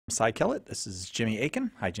Cy Kellett. This is Jimmy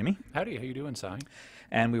Akin. Hi, Jimmy. Howdy, how you doing, Cy?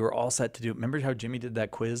 And we were all set to do. Remember how Jimmy did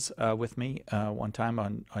that quiz with me one time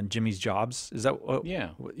on Jimmy's jobs? Is that Yeah.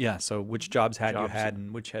 Yeah. So which jobs had you had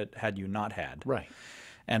and which had you not had? Right.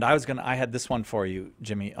 And I had this one for you,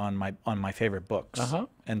 Jimmy, on my favorite books.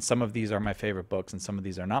 And some of these are my favorite books, and some of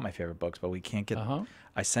these are not my favorite books. But we can't get.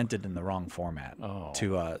 I sent it in the wrong format to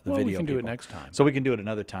the video. We can do it people. next time. So we can do it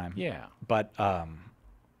another time. Yeah. But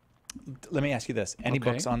let me ask you this: any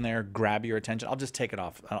books on there grab your attention? I'll just take it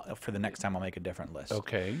off for the next time. I'll make a different list.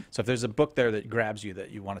 Okay. So if there's a book there that grabs you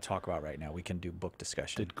that you want to talk about right now, we can do book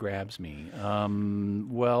discussion. That grabs me.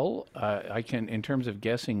 Well, I can, in terms of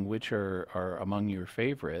guessing which are among your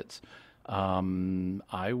favorites.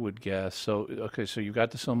 I would guess. So you've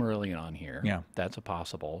got the Silmarillion on here. Yeah. That's a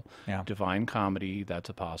possible. Yeah. Divine Comedy. That's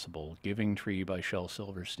a possible. Giving Tree by Shel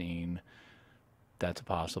Silverstein. That's a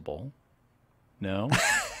possible. No.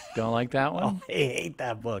 Don't like that one? Oh, I hate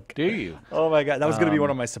that book. Do you? Oh my God, that was going to be one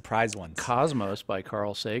of my surprise ones. Cosmos by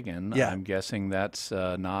Carl Sagan. Yeah. I'm guessing that's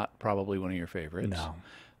not probably one of your favorites. No.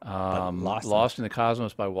 Lost in the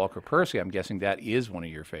Cosmos by Walker Percy. I'm guessing that is one of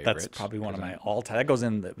your favorites. That's probably one of my all-time. That goes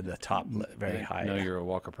in the top very high. I know you're a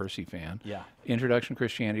Walker Percy fan. Yeah. Introduction to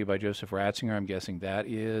Christianity by Joseph Ratzinger. I'm guessing that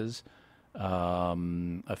is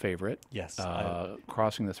a favorite. Yes.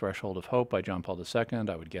 Crossing the Threshold of Hope by John Paul II.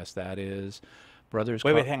 I would guess that is. Brothers.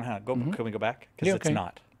 Wait, hang on. Can we go back? Because it's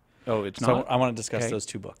not. Oh, it's so not? I want to discuss those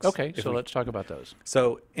two books. Okay, so let's talk about those.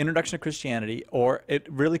 So Introduction to Christianity, or it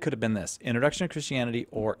really could have been this. Introduction to Christianity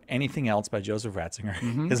or anything else by Joseph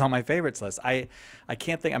Ratzinger is on my favorites list. I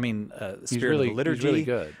can't think, Spirit of the Liturgy. He's really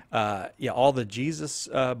good. All the Jesus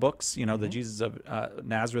books, the Jesus of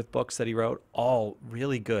Nazareth books that he wrote, all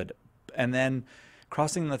really good. And then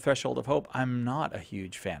Crossing the Threshold of Hope, I'm not a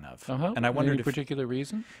huge fan of. And I wondered Any particular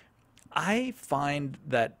reason? I find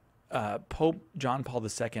that Pope John Paul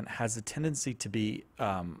II has a tendency to be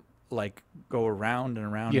go around and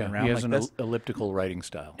around and around. He has like an elliptical writing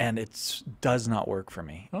style, and it does not work for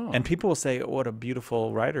me. And people will say what a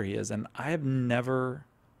beautiful writer he is, and I have never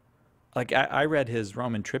I read his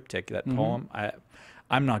Roman Triptych, that poem.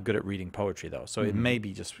 I'm not good at reading poetry though, so it may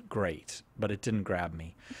be just great, but it didn't grab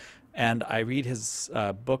me. And I read his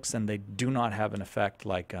books, and they do not have an effect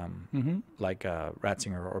like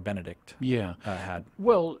Ratzinger or Benedict had.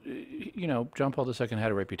 Well, John Paul II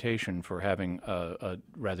had a reputation for having a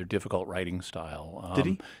rather difficult writing style. Did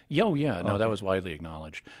he? Yeah. No, that was widely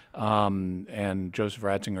acknowledged. And Joseph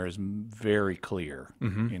Ratzinger is very clear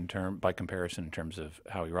by comparison in terms of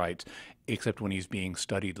how he writes, except when he's being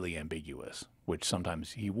studiedly ambiguous, which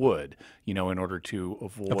sometimes he would, in order to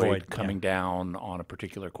avoid coming down on a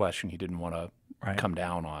particular question he didn't want to come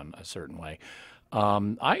down on a certain way.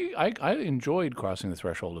 I enjoyed Crossing the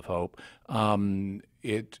Threshold of Hope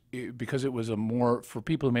because it was for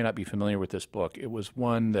people who may not be familiar with this book, it was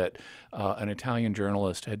one that an Italian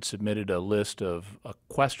journalist had submitted a list of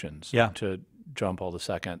questions to John Paul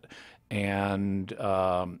II, and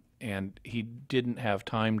he didn't have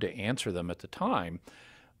time to answer them at the time,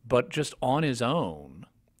 but just on his own,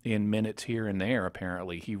 in minutes here and there,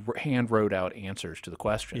 apparently, he hand wrote out answers to the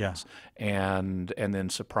questions, and then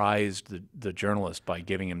surprised the journalist by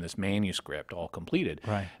giving him this manuscript all completed.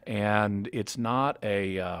 Right. And it's not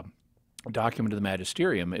a document of the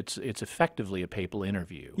magisterium. It's effectively a papal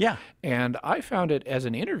interview. Yeah. And I found it, as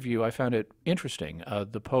an interview, I found it interesting.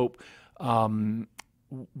 The Pope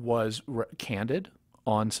was candid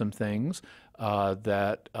on some things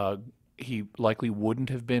that he likely wouldn't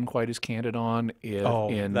have been quite as candid on in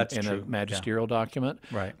a magisterial document.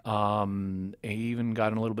 Right. He even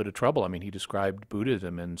got in a little bit of trouble. He described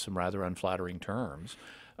Buddhism in some rather unflattering terms.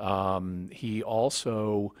 He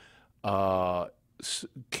also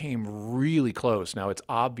came really close. Now, it's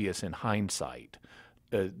obvious in hindsight,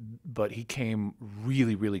 but he came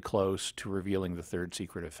really, really close to revealing the Third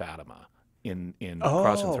Secret of Fatima in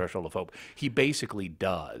Crossing the Threshold of Hope. He basically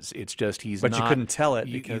does. It's just he's not... But you couldn't tell it.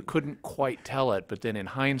 You couldn't quite tell it, but then in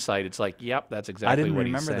hindsight, it's like, yep, that's exactly what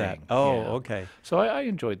he's saying. I didn't remember that. Oh, okay. So I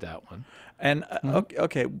enjoyed that one. And,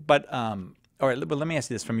 okay, but... all right, but let me ask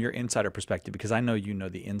you this from your insider perspective, because I know you know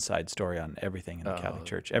the inside story on everything in the Catholic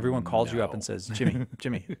Church. Everyone calls you up and says, Jimmy,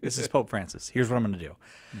 this is Pope Francis. Here's what I'm going to do.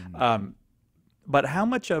 But how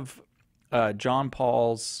much of John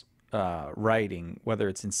Paul's writing, whether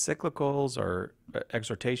it's encyclicals or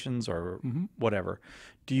exhortations or whatever,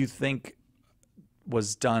 do you think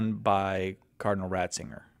was done by Cardinal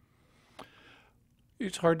Ratzinger?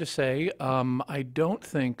 It's hard to say. I don't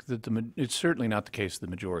think that it's certainly not the case the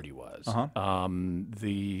majority was.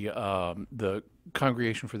 The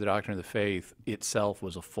Congregation for the Doctrine of the Faith itself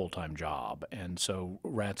was a full-time job, and so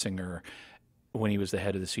Ratzinger when he was the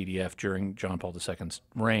head of the CDF during John Paul II's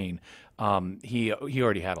reign, he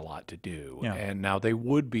already had a lot to do. Yeah. And now they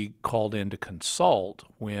would be called in to consult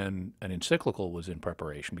when an encyclical was in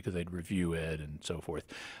preparation because they'd review it and so forth.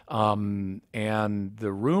 And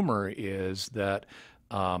the rumor is that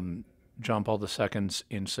John Paul II's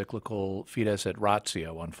encyclical Fides et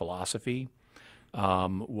Ratio on philosophy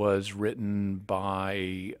was ghostwritten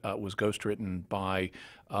by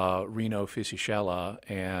Rino Fisichella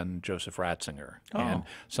and Joseph Ratzinger. Oh. And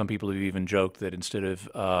some people have even joked that instead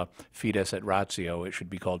of Fides et Ratio, it should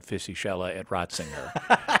be called Fisichella et Ratzinger.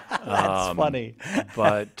 That's funny.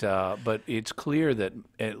 But it's clear that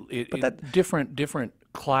different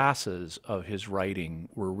classes of his writing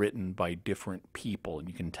were written by different people, and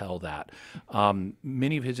you can tell that.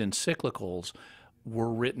 Many of his encyclicals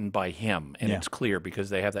were written by him, and it's clear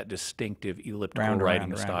because they have that distinctive elliptical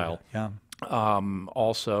writing style. Yeah.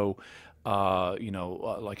 Also,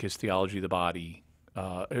 like his Theology of the Body,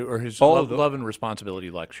 or his Love and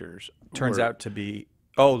Responsibility lectures. Turns out to be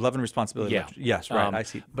Love and Responsibility. Yeah. Lectures. Yes, right. I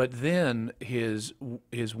see. But then his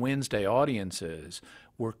Wednesday audiences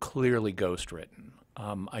were clearly ghostwritten.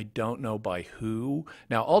 I don't know by who.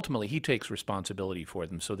 Now, ultimately, he takes responsibility for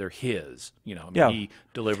them, so they're his. He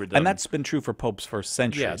delivered them. And that's been true for popes for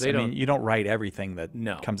centuries. Yeah, you don't write everything that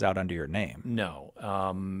No. comes out under your name. No.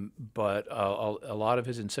 But a lot of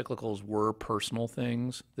his encyclicals were personal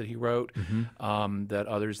things that he wrote that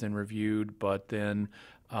others then reviewed. But then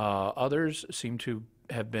others seem to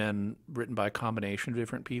have been written by a combination of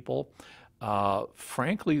different people.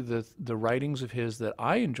 Frankly, the writings of his that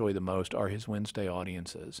I enjoy the most are his Wednesday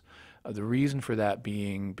audiences. The reason for that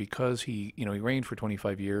being because he reigned for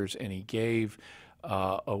 25 years and he gave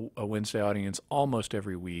a Wednesday audience almost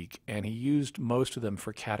every week, and he used most of them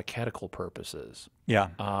for catechetical purposes. Yeah.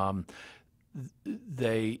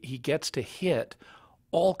 He gets to hit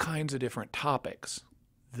all kinds of different topics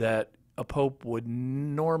that a pope would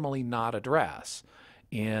normally not address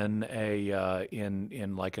in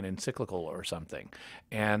like an encyclical or something.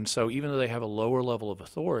 And so even though they have a lower level of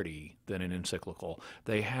authority than an encyclical,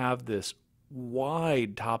 they have this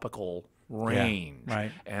wide topical range. Yeah,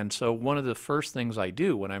 right. And so one of the first things I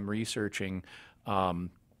do when I'm researching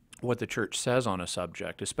what the church says on a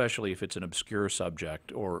subject, especially if it's an obscure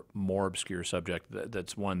subject or more obscure subject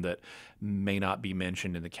that's one that may not be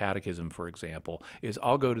mentioned in the Catechism, for example, is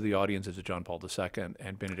I'll go to the audiences of John Paul II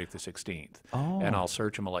and Benedict XVI, and I'll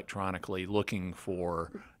search them electronically looking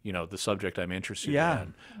for the subject I'm interested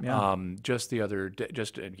in. Yeah. Just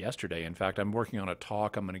yesterday, in fact, I'm working on a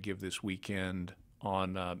talk I'm going to give this weekend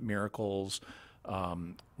on miracles,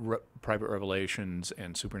 private revelations,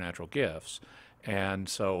 and supernatural gifts. And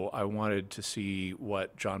so I wanted to see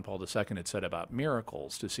what John Paul II had said about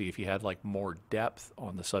miracles, to see if he had like more depth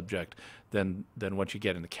on the subject than what you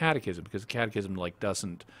get in the Catechism, because the Catechism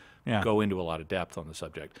doesn't go into a lot of depth on the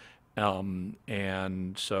subject.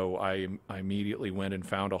 And so I immediately went and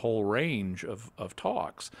found a whole range of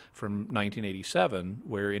talks from 1987,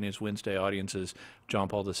 where in his Wednesday audiences, John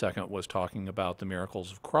Paul II was talking about the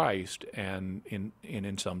miracles of Christ and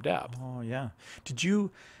in some depth. Oh, yeah. Did you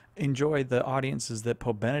enjoy the audiences that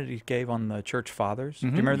Pope Benedict gave on the Church Fathers? Do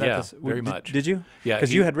you remember that? Yeah, very much. Did you? Yeah,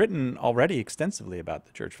 because you had written already extensively about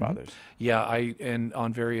the Church Fathers. Yeah, and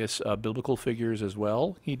on various biblical figures as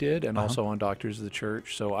well. He did, and also on doctors of the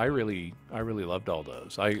Church. So I really loved all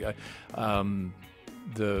those.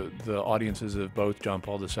 The audiences of both John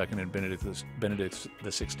Paul II and Benedict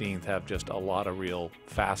XVI have just a lot of real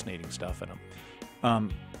fascinating stuff in them.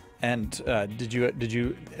 And did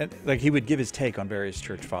you like he would give his take on various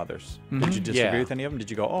church fathers? Did you disagree with any of them?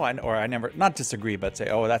 Did you go, I never, not disagree, but say,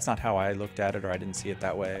 that's not how I looked at it, or I didn't see it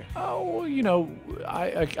that way? Oh,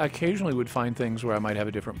 I occasionally would find things where I might have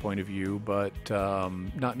a different point of view, but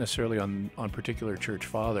not necessarily on particular church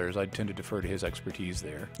fathers. I tend to defer to his expertise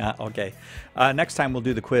there. Okay. Next time we'll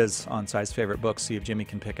do the quiz on Si's favorite books, see if Jimmy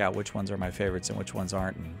can pick out which ones are my favorites and which ones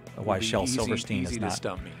aren't, and why Shel Silverstein is not. Easy to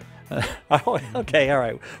stump me. Okay, all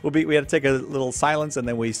right. We had to take a little silence, and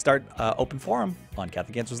then we start open forum on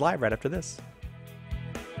Catholic Answers Live right after this.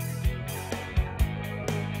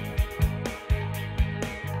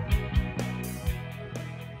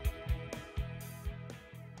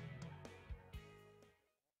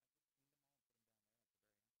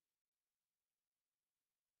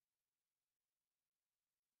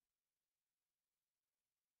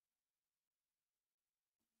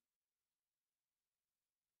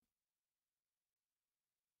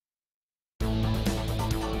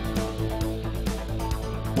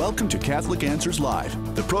 Welcome to Catholic Answers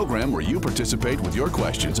Live, the program where you participate with your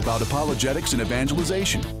questions about apologetics and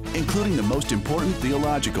evangelization, including the most important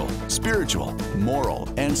theological, spiritual, moral,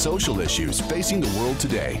 and social issues facing the world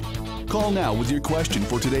today. Call now with your question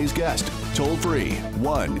for today's guest. Toll free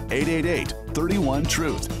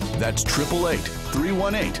 1-888-31-TRUTH. That's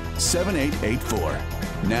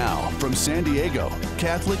 888-318-7884. Now, from San Diego,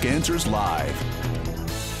 Catholic Answers Live.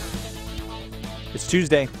 It's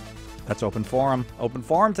Tuesday. That's Open Forum. Open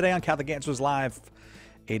Forum today on Catholic Answers Live.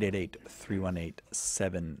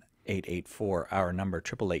 888-318-7884. Our number,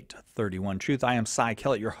 888-31-TRUTH. I am Cy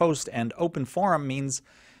Kellett, your host, and Open Forum means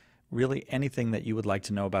really anything that you would like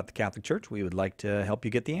to know about the Catholic Church. We would like to help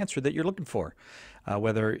you get the answer that you're looking for.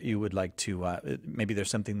 Whether you would like to, maybe there's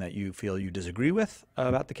something that you feel you disagree with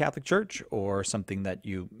about the Catholic Church, or something that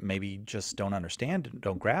you maybe just don't understand,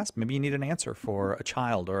 don't grasp. Maybe you need an answer for a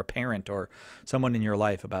child or a parent or someone in your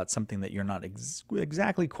life about something that you're not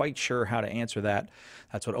exactly quite sure how to answer that.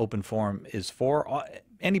 That's what Open Forum is for.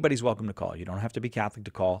 Anybody's welcome to call. You don't have to be Catholic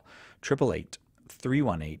to call.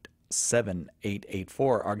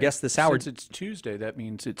 888-318-7884. Our guest this hour. Since it's Tuesday, that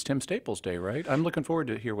means it's Tim Staples' day, right? I'm looking forward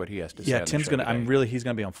to hear what he has to say. Yeah, on Tim's the show gonna. today. He's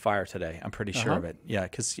gonna be on fire today. I'm pretty sure of it. Yeah,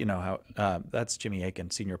 because you know how that's Jimmy Akin,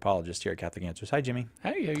 senior apologist here at Catholic Answers. Hi, Jimmy.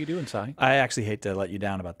 Hey, how you doing, Cy? I actually hate to let you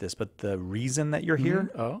down about this, but the reason that you're here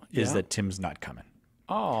is that Tim's not coming.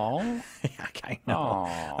 Oh, Yeah, I know.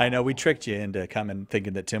 I know. We tricked you into coming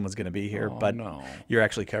thinking that Tim was going to be here, but no. you're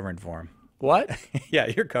actually covering for him. what? Yeah,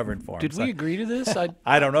 you're covering for him. Did we agree to this?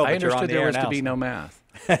 I don't know, I but you're on understood the there air was now, to be so- no math.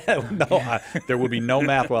 There will be no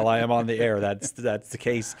math while I am on the air. That's the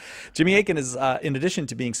case. Jimmy Akin is, in addition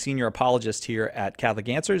to being senior apologist here at Catholic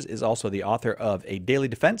Answers, is also the author of A Daily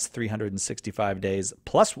Defense, 365 Days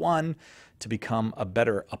Plus One to Become a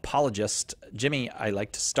Better Apologist. Jimmy, I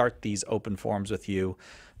like to start these open forums with you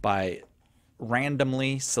by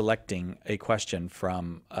randomly selecting a question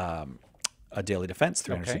from A Daily Defense,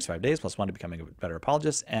 365 Days Plus One to Becoming a Better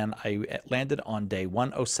Apologist, and I landed on day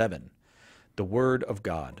 107. The Word of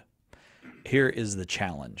God. Here is the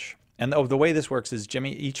challenge. And the way this works is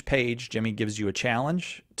each page, Jimmy gives you a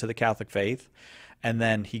challenge to the Catholic faith, and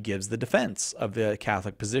then he gives the defense of the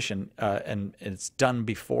Catholic position, and it's done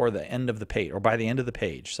before the end of the page, or by the end of the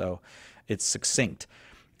page, so it's succinct.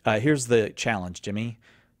 Here's the challenge, Jimmy.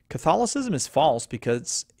 Catholicism is false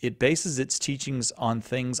because it bases its teachings on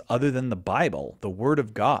things other than the Bible, the Word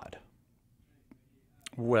of God.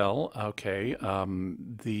 Well, okay.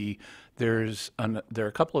 There are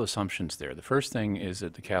a couple of assumptions there. The first thing is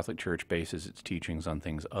that the Catholic Church bases its teachings on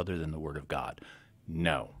things other than the Word of God.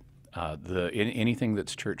 No. Anything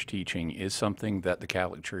that's church teaching is something that the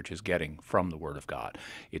Catholic Church is getting from the Word of God.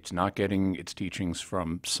 It's not getting its teachings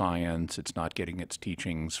from science. It's not getting its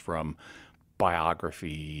teachings from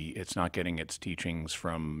biography. It's not getting its teachings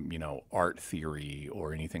from, art theory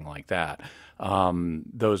or anything like that.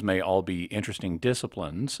 Those may all be interesting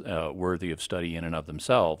disciplines worthy of study in and of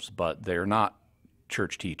themselves, but they're not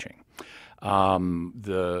church teaching.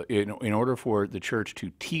 In order for the church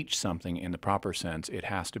to teach something in the proper sense, it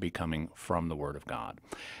has to be coming from the Word of God.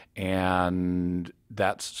 And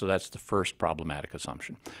that's the first problematic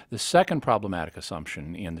assumption. The second problematic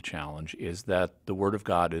assumption in the challenge is that the Word of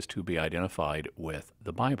God is to be identified with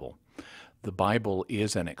the Bible. The Bible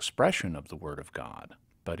is an expression of the Word of God,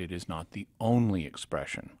 but it is not the only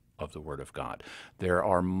expression of the Word of God. There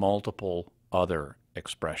are multiple other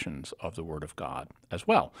expressions of the Word of God as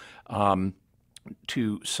well.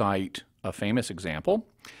 To cite a famous example,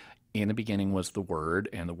 in the beginning was the Word,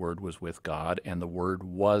 and the Word was with God, and the Word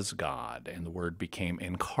was God, and the Word became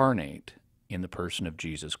incarnate in the person of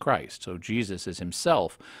Jesus Christ. So Jesus is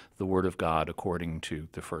himself the Word of God according to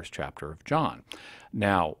the first chapter of John.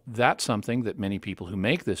 Now, that's something that many people who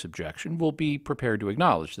make this objection will be prepared to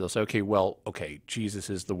acknowledge. They'll say, okay, Jesus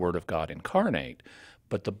is the Word of God incarnate,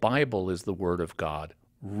 but the Bible is the Word of God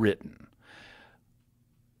written.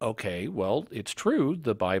 Okay, well, it's true,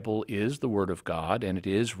 the Bible is the Word of God and it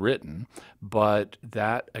is written, but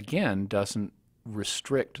that, again, doesn't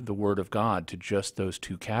restrict the Word of God to just those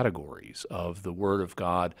two categories of the Word of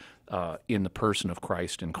God in the person of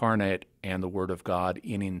Christ incarnate and the Word of God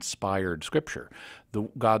in inspired Scripture.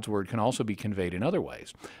 God's Word can also be conveyed in other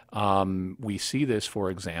ways. We see this, for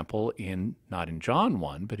example, not in John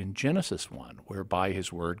 1, but in Genesis 1, where by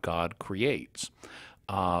His Word God creates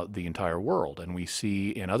the entire world. And we see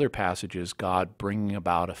in other passages God bringing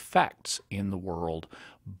about effects in the world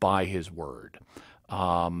by His Word.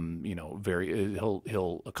 He'll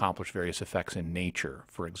accomplish various effects in nature,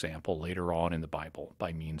 for example, later on in the Bible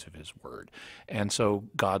by means of His Word. And so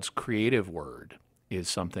God's creative Word is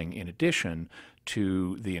something in addition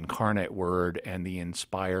to the incarnate word and the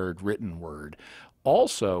inspired written word.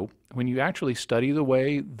 Also, when you actually study the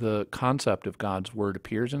way the concept of God's word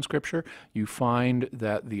appears in Scripture, you find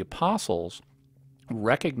that the apostles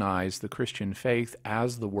recognize the Christian faith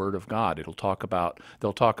as the word of God. They'll talk about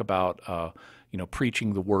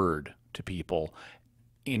preaching the word to people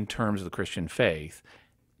in terms of the Christian faith,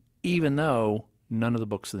 even though none of the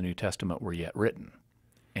books of the New Testament were yet written.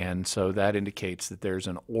 And so that indicates that there's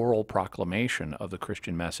an oral proclamation of the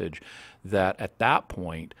Christian message that at that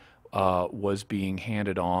point was being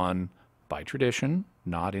handed on by tradition,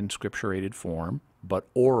 not in scripturated form, but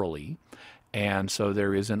orally. And so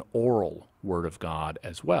there is an oral word of God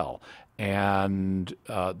as well. And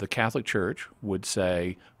the Catholic Church would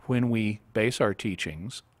say, when we base our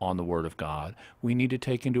teachings on the word of God, we need to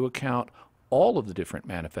take into account all of the different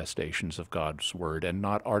manifestations of God's word and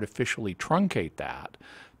not artificially truncate that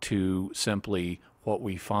to simply what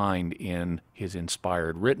we find in his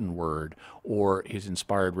inspired written word, or his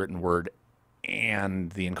inspired written word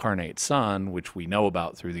and the incarnate Son, which we know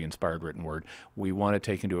about through the inspired written word. We want to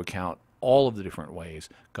take into account all of the different ways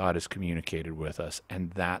God has communicated with us,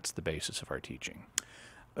 and that's the basis of our teaching.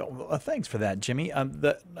 Well, thanks for that, Jimmy.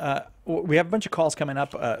 We have a bunch of calls coming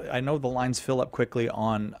up. I know the lines fill up quickly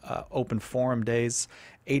on open forum days.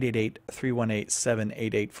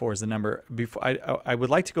 888-318-7884 is the number. I would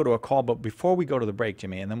like to go to a call, but before we go to the break,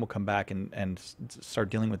 Jimmy, and then we'll come back and start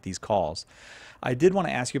dealing with these calls, I did want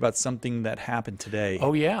to ask you about something that happened today.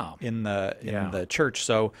 Oh, yeah. In the church.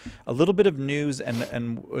 So a little bit of news,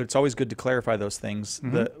 and it's always good to clarify those things.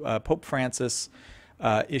 The Pope Francis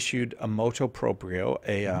issued a motu proprio,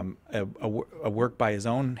 a work by his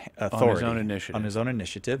own authority, on his own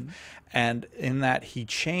initiative, and in that he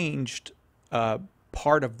changed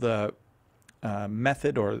part of the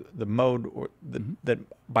method or the mode or that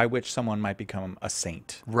by which someone might become a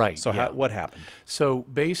saint. Right. So what happened? So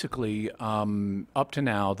basically, up to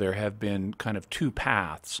now, there have been kind of two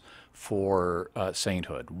paths for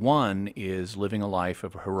sainthood. One is living a life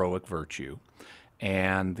of heroic virtue,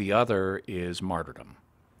 and the other is martyrdom.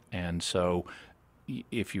 And so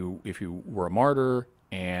if you were a martyr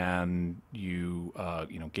and you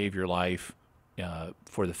gave your life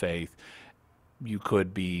for the faith, you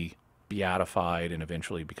could be beatified and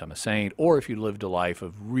eventually become a saint. Or if you lived a life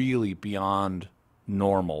of really beyond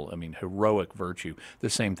normal, heroic virtue, the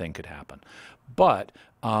same thing could happen. But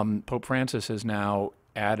Pope Francis has now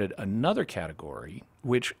added another category,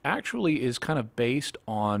 which actually is kind of based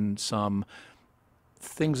on some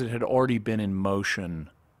things that had already been in motion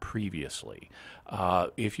previously.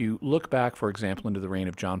 If you look back, for example, into the reign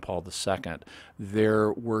of John Paul II,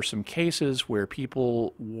 there were some cases where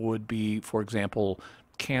people would be, for example,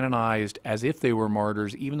 canonized as if they were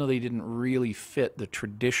martyrs, even though they didn't really fit the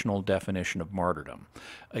traditional definition of martyrdom.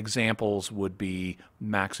 Examples would be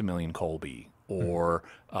Maximilian Kolbe or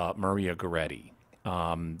Maria Goretti.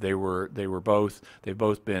 They've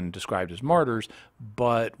both been described as martyrs,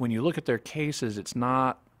 but when you look at their cases, it's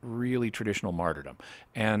not really traditional martyrdom.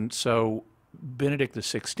 And so Benedict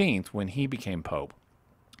XVI, when he became Pope,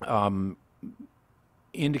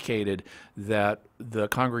 indicated that the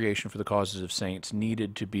Congregation for the Causes of Saints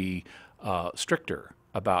needed to be stricter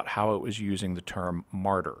about how it was using the term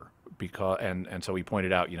martyr. And so he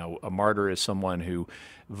pointed out, a martyr is someone who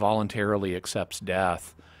voluntarily accepts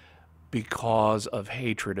death because of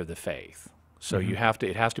hatred of the faith. So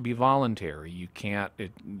it has to be voluntary. You can't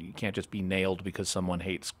just be nailed because someone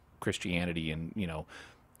hates Christianity and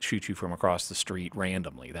shoot you from across the street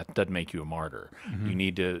randomly. That doesn't make you a martyr.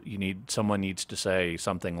 Someone needs to say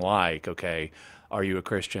something like, okay, are you a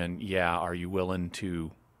Christian? Yeah. Are you willing to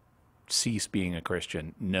cease being a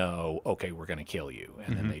Christian? No. Okay, we're going to kill you.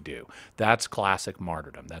 And then they do. That's classic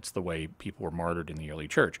martyrdom. That's the way people were martyred in the early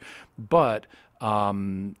church. But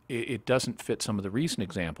it doesn't fit some of the recent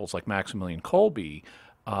examples, like Maximilian Kolbe.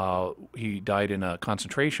 He died in a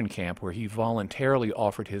concentration camp where he voluntarily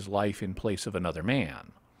offered his life in place of another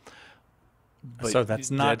man. But so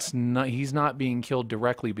that's not he's not being killed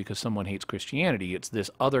directly because someone hates Christianity. It's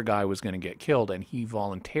this other guy was going to get killed, and he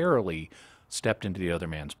voluntarily stepped into the other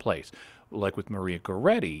man's place. Like with Maria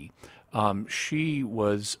Goretti, she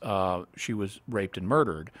was raped and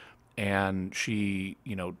murdered, and she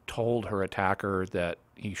told her attacker that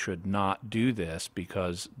he should not do this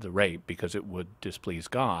because it would displease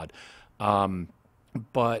God.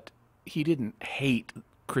 But he didn't hate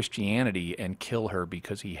Christianity and kill her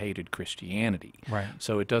because he hated Christianity. Right.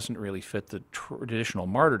 So it doesn't really fit the traditional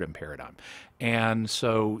martyrdom paradigm. And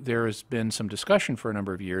so there has been some discussion for a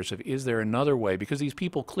number of years of, is there another way? Because these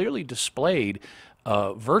people clearly displayed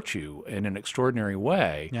virtue in an extraordinary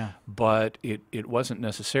way, but it wasn't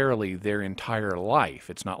necessarily their entire life.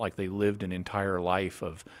 It's not like they lived an entire life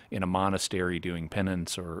in a monastery doing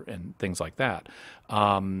penance and things like that.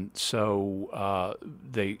 So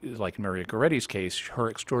they, like in Maria Goretti's case, her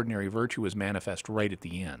extraordinary virtue was manifest right at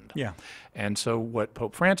the end. Yeah. And so what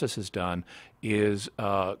Pope Francis has done is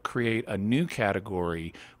create a new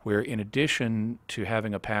category where, in addition to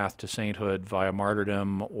having a path to sainthood via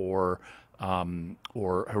martyrdom or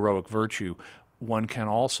heroic virtue, one can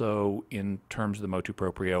also, in terms of the motu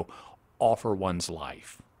proprio, offer one's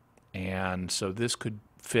life. And so this could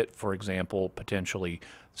fit, for example, potentially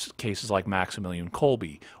cases like Maximilian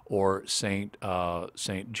Kolbe or Saint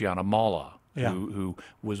Gianna Molla, who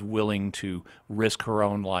was willing to risk her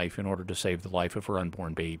own life in order to save the life of her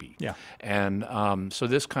unborn baby. Yeah. And so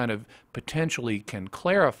this kind of potentially can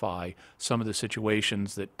clarify some of the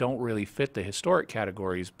situations that don't really fit the historic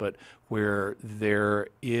categories, but where there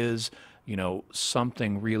is,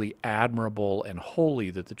 something really admirable and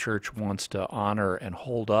holy that the Church wants to honor and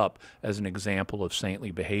hold up as an example of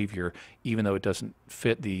saintly behavior, even though it doesn't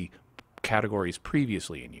fit the categories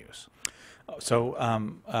previously in use. So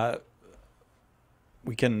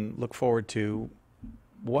we can look forward to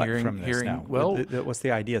what from this now? Well, what's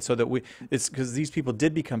the idea? So that it's because these people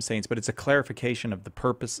did become saints, but it's a clarification of the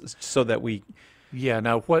purpose so that we... Yeah,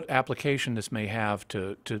 now what application this may have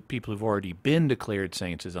to people who've already been declared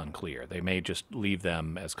saints is unclear. They may just leave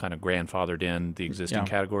them as kind of grandfathered in the existing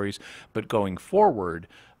categories, but going forward,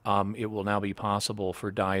 it will now be possible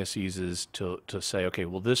for dioceses to say, okay,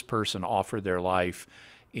 well, this person offered their life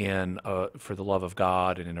for the love of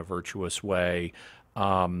God and in a virtuous way,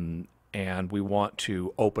 and we want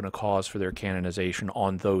to open a cause for their canonization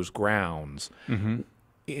on those grounds. Mm-hmm.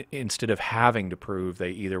 Instead of having to prove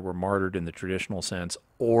they either were martyred in the traditional sense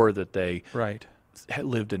or that they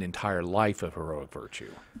lived an entire life of heroic virtue.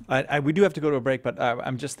 We do have to go to a break, but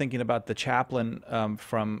I'm just thinking about the chaplain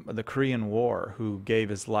from the Korean War who gave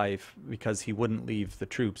his life because he wouldn't leave the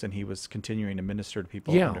troops and he was continuing to minister to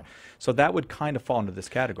people. Yeah. So that would kind of fall into this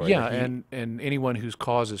category. Yeah, and anyone whose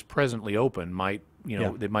cause is presently open might,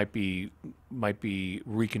 they might be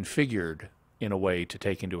reconfigured in a way to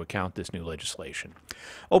take into account this new legislation.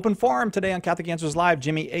 Open forum today on Catholic Answers Live.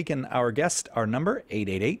 Jimmy Akin, our guest. Our number,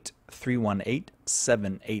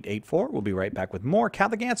 888-318-7884. We'll be right back with more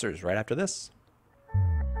Catholic Answers right after this.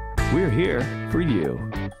 We're here for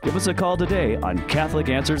you. Give us a call today on Catholic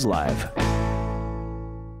Answers Live.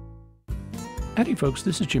 Howdy folks,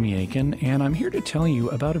 this is Jimmy Akin, and I'm here to tell you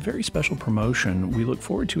about a very special promotion we look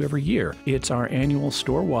forward to every year. It's our annual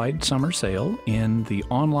store-wide summer sale in the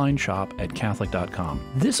online shop at Catholic.com.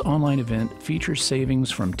 This online event features savings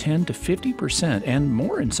from 10 to 50% and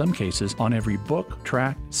more in some cases on every book,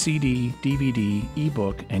 tract, CD, DVD,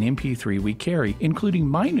 ebook, and MP3 we carry, including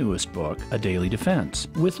my newest book, A Daily Defense.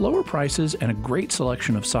 With lower prices and a great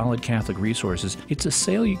selection of solid Catholic resources, it's a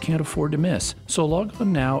sale you can't afford to miss. So log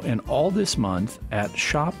on now and all this month at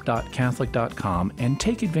shop.catholic.com and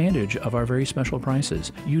take advantage of our very special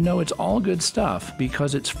prices. You know it's all good stuff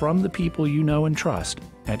because it's from the people you know and trust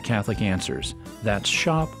at Catholic Answers. That's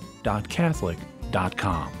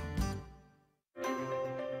shop.catholic.com.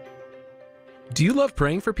 Do you love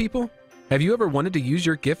praying for people? Have you ever wanted to use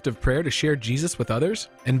your gift of prayer to share Jesus with others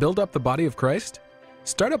and build up the body of Christ?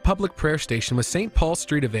 Start a public prayer station with St. Paul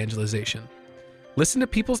Street Evangelization. Listen to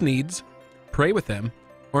people's needs, pray with them,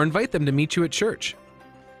 or invite them to meet you at church.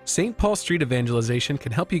 St. Paul Street Evangelization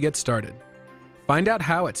can help you get started. Find out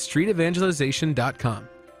how at streetevangelization.com.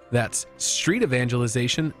 That's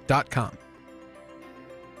streetevangelization.com.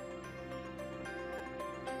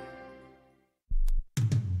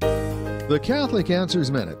 The Catholic Answers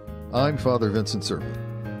Minute. I'm Father Vincent Serpent.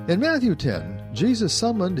 In Matthew 10, Jesus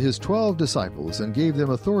summoned his 12 disciples and gave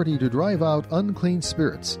them authority to drive out unclean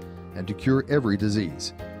spirits and to cure every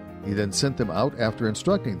disease. He then sent them out after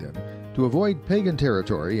instructing them to avoid pagan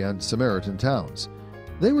territory and Samaritan towns.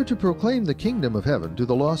 They were to proclaim the kingdom of heaven to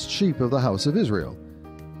the lost sheep of the house of Israel.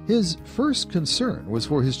 His first concern was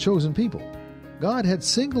for his chosen people. God had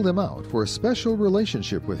singled them out for a special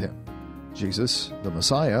relationship with him. Jesus, the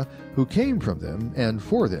Messiah, who came from them and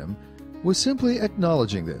for them, was simply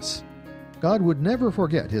acknowledging this. God would never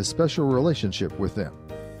forget his special relationship with them.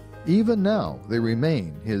 Even now, they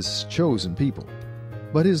remain his chosen people.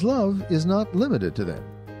 But his love is not limited to them.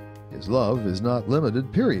 His love is not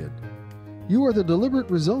limited, period. You are the deliberate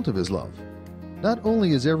result of his love. Not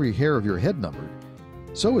only is every hair of your head numbered,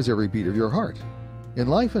 so is every beat of your heart. In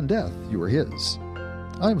life and death, you are his.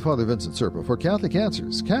 I'm Father Vincent Serpa for Catholic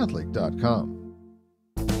Answers, Catholic.com.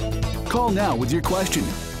 Call now with your question,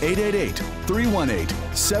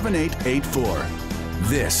 888-318-7884.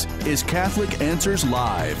 This is Catholic Answers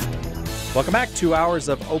Live. Welcome back. 2 hours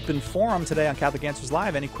of open forum today on Catholic Answers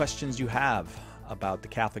Live. Any questions you have about the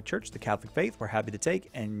Catholic Church, the Catholic faith, we're happy to take,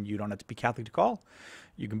 and you don't have to be Catholic to call.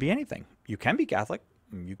 You can be anything. You can be Catholic.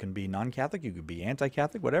 You can be non-Catholic. You could be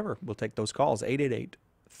anti-Catholic, whatever. We'll take those calls.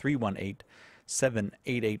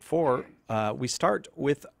 888-318-7884. We start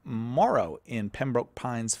with Morrow in Pembroke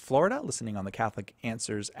Pines, Florida, listening on the Catholic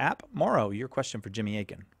Answers app. Morrow, your question for Jimmy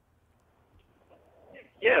Akin.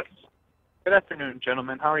 Yes. Good afternoon,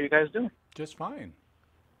 gentlemen. How are you guys doing? Just fine.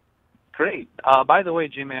 Great. By the way,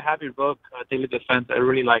 Jimmy, I have your book, Daily Defense. I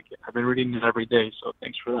really like it. I've been reading it every day, so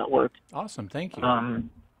thanks for that work. Awesome. Thank you.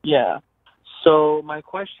 Yeah. So my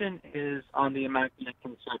question is on the Immaculate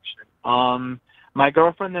Conception. My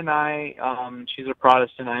girlfriend and I, she's a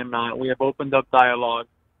Protestant, I am not. We have opened up dialogue,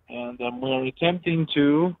 and we're attempting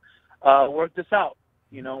to work this out,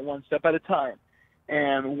 one step at a time.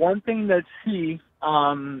 And one thing that she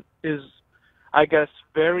is, I guess,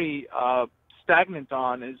 very stagnant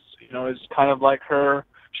on is kind of like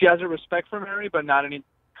she has a respect for Mary, but not any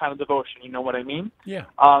kind of devotion. You know what I mean? Yeah.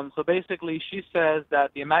 So basically, she says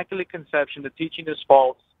that the Immaculate Conception, the teaching is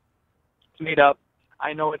false. It's made up.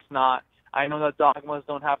 I know it's not. I know that dogmas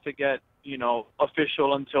don't have to get,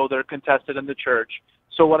 official until they're contested in the church.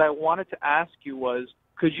 So what I wanted to ask you was,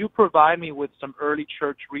 could you provide me with some early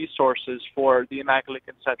church resources for the Immaculate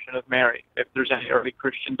Conception of Mary, if there's any early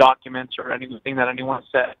Christian documents or anything that anyone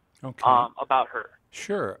said about her?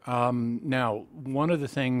 Sure. Now, one of the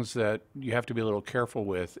things that you have to be a little careful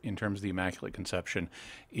with in terms of the Immaculate Conception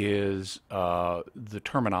is the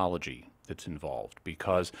terminology that's involved,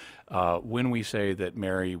 because when we say that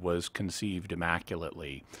Mary was conceived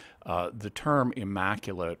immaculately, the term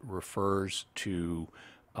immaculate refers to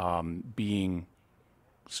being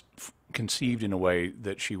conceived in a way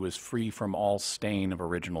that she was free from all stain of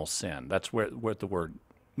original sin. That's what the word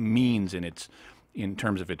means in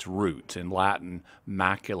terms of its roots. In Latin,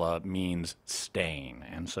 macula means stain,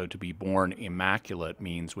 and so to be born immaculate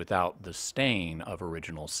means without the stain of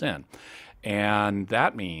original sin. And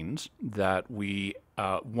that means that we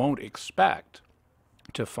won't expect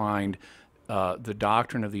to find the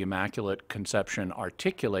doctrine of the Immaculate Conception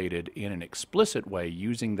articulated in an explicit way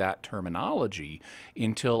using that terminology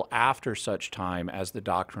until after such time as the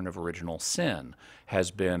doctrine of original sin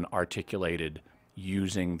has been articulated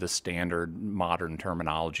using the standard modern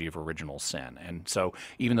terminology of original sin. And so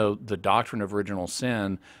even though the doctrine of original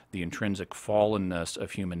sin, the intrinsic fallenness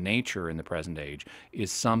of human nature in the present age,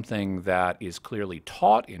 is something that is clearly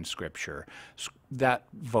taught in Scripture, that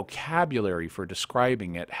vocabulary for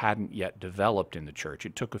describing it hadn't yet developed in the church.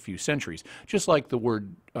 It took a few centuries, just like the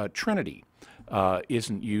word Trinity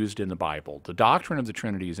isn't used in the Bible. The doctrine of the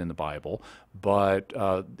Trinity is in the Bible, but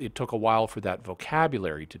it took a while for that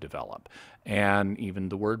vocabulary to develop. And even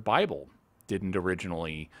the word Bible didn't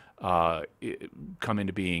originally come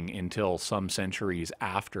into being until some centuries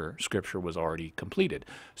after Scripture was already completed.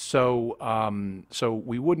 So, so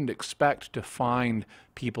we wouldn't expect to find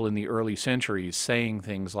people in the early centuries saying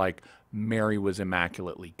things like Mary was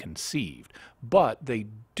immaculately conceived, but they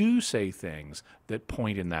do say things that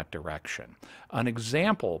point in that direction. An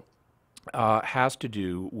example has to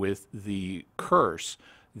do with the curse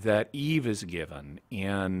that Eve is given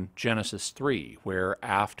in Genesis 3, where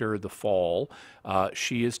after the fall,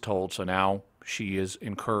 she is told, so now she has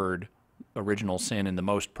incurred original sin in the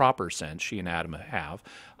most proper sense, she and Adam have,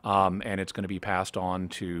 and it's going to be passed on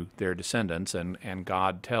to their descendants, and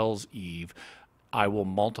God tells Eve, I will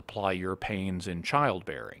multiply your pains in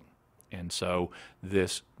childbearing. And so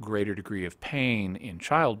this greater degree of pain in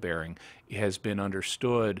childbearing has been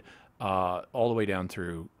understood all the way down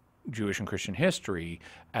through Jewish and Christian history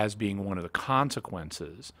as being one of the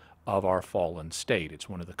consequences of our fallen state. It's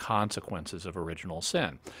one of the consequences of original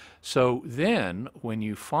sin. So then when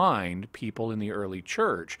you find people in the early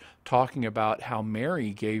church talking about how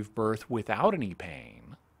Mary gave birth without any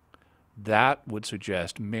pain, that would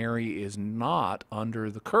suggest Mary is not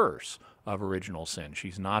under the curse of original sin.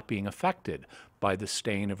 She's not being affected by the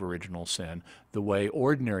stain of original sin the way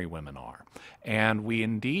ordinary women are. And we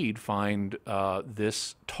indeed find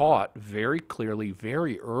this taught very clearly,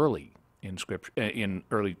 very early in Scripture, in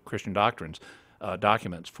early Christian documents.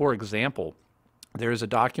 For example, there is a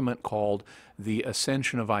document called the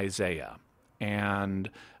Ascension of Isaiah,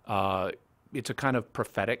 and it's a kind of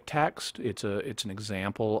prophetic text. It's an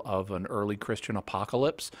example of an early Christian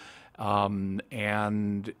apocalypse,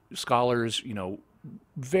 and scholars,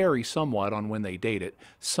 vary somewhat on when they date it.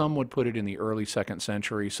 Some would put it in the early 2nd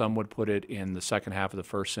century. Some would put it in the second half of the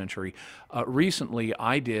 1st century. Recently,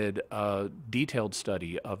 I did a detailed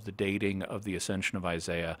study of the dating of the Ascension of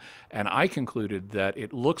Isaiah, and I concluded that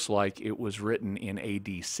it looks like it was written in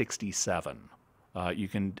AD 67. You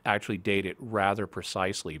can actually date it rather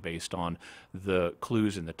precisely based on the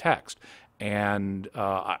clues in the text. And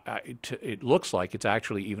it looks like it's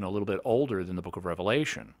actually even a little bit older than the book of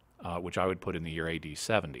Revelation, which I would put in the year AD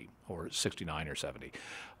 70 or 69 or 70.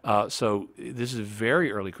 So this is a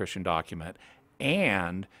very early Christian document.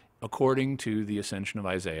 And according to the Ascension of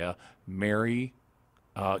Isaiah, Mary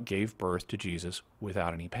gave birth to Jesus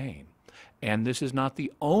without any pain. And this is not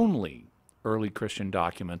the only early Christian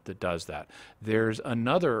document that does that. There's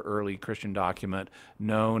another early Christian document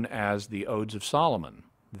known as the Odes of Solomon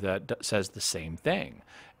that says the same thing.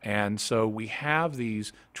 And so we have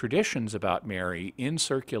these traditions about Mary in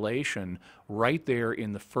circulation right there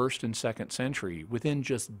in the 1st and 2nd century, within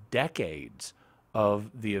just decades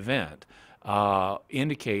of the event,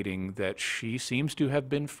 indicating that she seems to have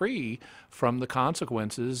been free from the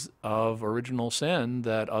consequences of original sin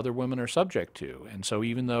that other women are subject to. And so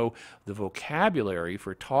even though the vocabulary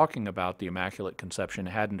for talking about the Immaculate Conception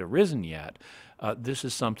hadn't arisen yet, this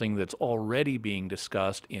is something that's already being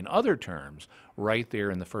discussed in other terms right there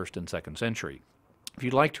in the 1st and 2nd century. If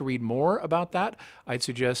you'd like to read more about that, I'd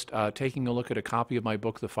suggest taking a look at a copy of my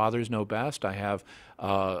book, The Fathers Know Best. I have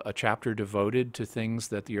a chapter devoted to things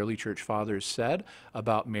that the early church fathers said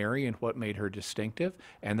about Mary and what made her distinctive,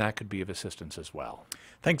 and that could be of assistance as well.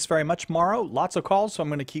 Thanks very much, Mauro. Lots of calls, so I'm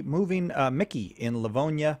going to keep moving. Mickey in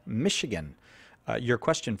Livonia, Michigan. Your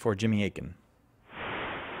question for Jimmy Akin.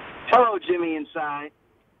 Hello, Jimmy Inside.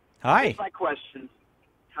 Hi. Here's my question.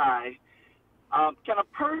 Hi. Can a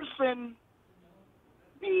person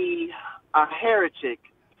be a heretic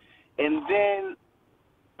and then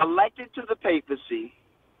elected to the papacy,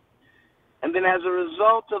 and then as a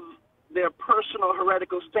result of their personal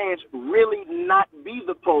heretical stance really not be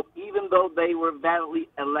the Pope, even though they were validly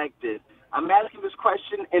elected? I'm asking this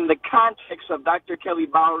question in the context of Dr. Kelly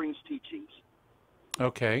Bowering's teachings.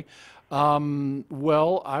 Okay.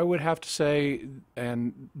 Well, I would have to say,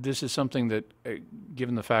 and this is something that,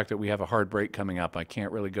 given the fact that we have a hard break coming up, I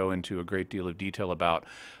can't really go into a great deal of detail about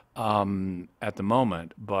at the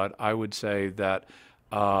moment, but I would say that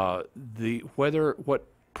what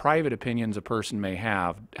private opinions a person may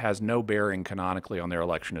have has no bearing canonically on their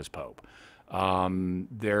election as Pope.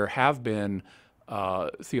 There have been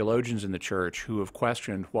theologians in the Church who have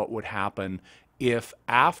questioned what would happen if,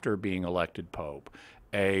 after being elected Pope,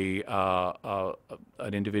 an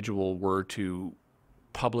individual were to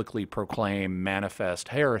publicly proclaim manifest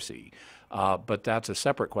heresy. But that's a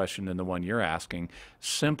separate question than the one you're asking.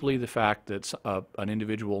 Simply the fact that an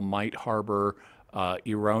individual might harbor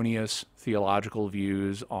erroneous theological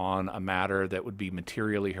views on a matter that would be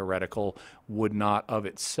materially heretical would not of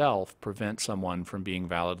itself prevent someone from being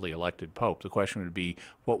validly elected Pope. The question would be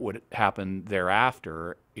what would happen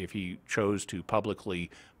thereafter if he chose to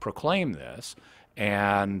publicly proclaim this,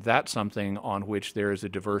 and that's something on which there is a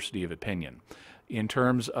diversity of opinion. In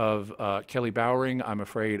terms of Kelly Bowering, I'm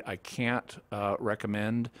afraid I can't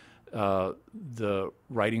recommend the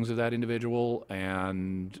writings of that individual,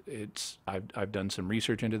 and I've done some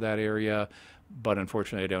research into that area, but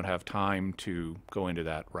unfortunately I don't have time to go into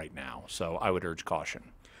that right now, so I would urge caution.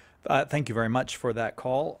 Thank you very much for that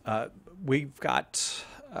call. We've got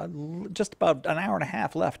just about an hour and a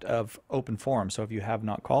half left of open forum, so if you have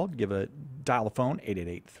not called, dial the phone,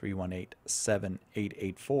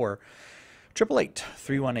 888-318-7884.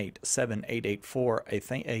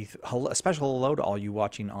 888-318-7884. A special hello to all you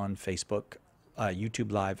watching on Facebook,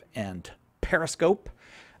 YouTube Live, and Periscope.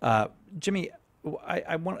 Jimmy,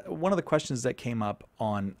 one of the questions that came up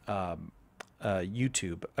on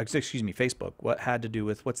Facebook, what had to do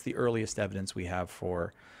with what's the earliest evidence we have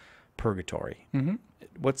for purgatory? Mm-hmm.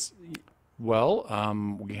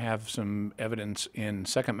 Well, we have some evidence in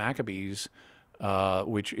 2 Maccabees,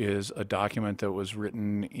 which is a document that was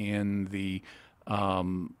written in the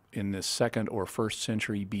 2nd or 1st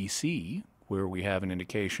century BC, where we have an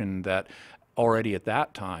indication that already at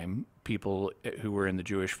that time, people who were in the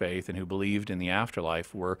Jewish faith and who believed in the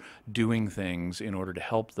afterlife were doing things in order to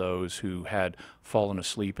help those who had fallen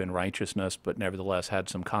asleep in righteousness, but nevertheless had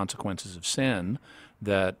some consequences of sin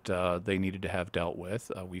that they needed to have dealt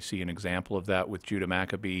with. We see an example of that with Judah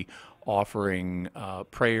Maccabee offering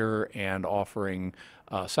prayer and offering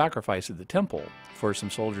sacrifice at the temple for some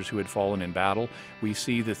soldiers who had fallen in battle. We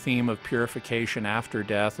see the theme of purification after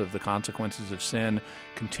death, of the consequences of sin,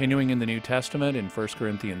 continuing in the New Testament in 1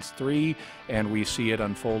 Corinthians 3. see, and we see it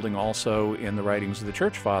unfolding also in the writings of the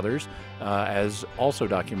Church Fathers, as also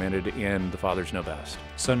documented in the Fathers Know Best.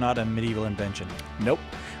 So not a medieval invention. Nope.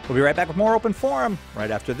 We'll be right back with more Open Forum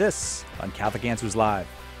right after this on Catholic Answers Live.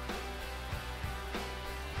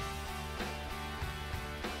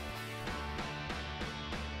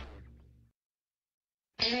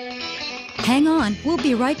 Hang on, we'll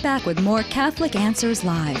be right back with more Catholic Answers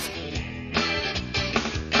Live.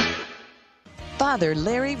 Father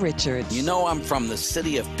Larry Richards. You know, I'm from the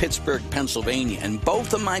city of Pittsburgh, Pennsylvania, and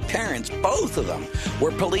both of my parents, both of them,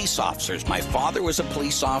 were police officers. My father was a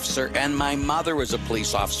police officer, and my mother was a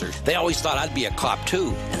police officer. They always thought I'd be a cop,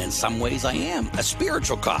 too, and in some ways I am, a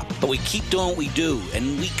spiritual cop. But we keep doing what we do,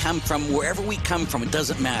 and we come from wherever we come from, it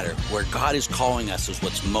doesn't matter. Where God is calling us is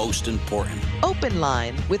what's most important. Open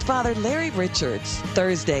Line with Father Larry Richards,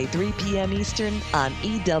 Thursday, 3 p.m. Eastern on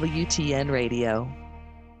EWTN Radio.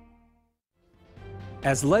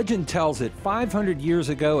 As legend tells it, 500 years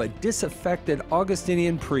ago, a disaffected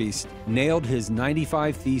Augustinian priest nailed his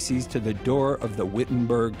 95 Theses to the door of the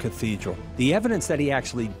Wittenberg Cathedral. The evidence that he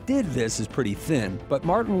actually did this is pretty thin, but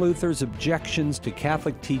Martin Luther's objections to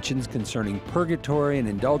Catholic teachings concerning purgatory and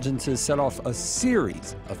indulgences set off a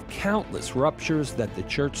series of countless ruptures that the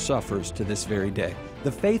Church suffers to this very day.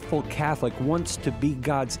 The faithful Catholic wants to be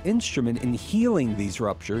God's instrument in healing these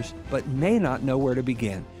ruptures, but may not know where to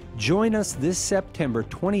begin. Join us this September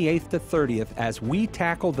 28th to 30th as we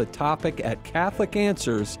tackle the topic at Catholic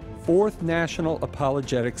Answers' 4th National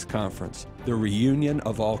Apologetics Conference, the reunion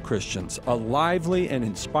of all Christians, a lively and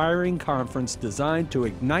inspiring conference designed to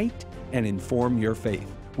ignite and inform your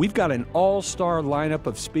faith. We've got an all-star lineup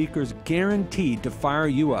of speakers guaranteed to fire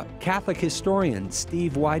you up. Catholic historian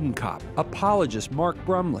Steve Weidenkopf, apologist Mark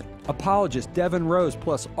Brumley, apologist Devin Rose,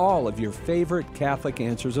 plus all of your favorite Catholic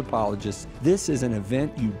Answers apologists. This is an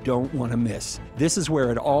event you don't want to miss. This is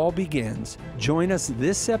where it all begins. Join us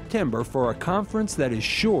this September for a conference that is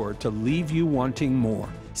sure to leave you wanting more.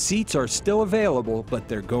 Seats are still available, but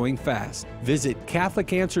they're going fast. Visit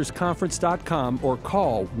CatholicAnswersConference.com or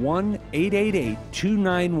call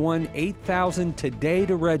 1-888-291-8000 today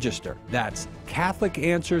to register. That's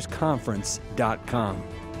CatholicAnswersConference.com.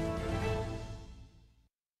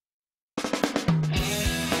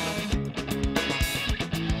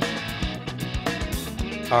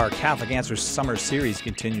 Our Catholic Answers Summer Series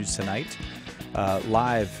continues tonight.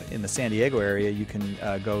 Live in the San Diego area, you can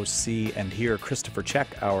go see and hear Christopher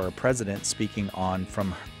Check, our president, speaking on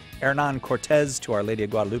From Hernan Cortez to Our Lady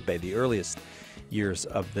of Guadalupe, the earliest years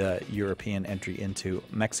of the European entry into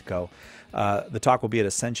Mexico. The talk will be at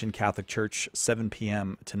Ascension Catholic Church, 7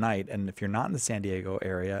 p.m. tonight. And if you're not in the San Diego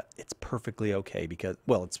area, it's perfectly okay because,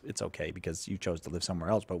 well, it's okay because you chose to live somewhere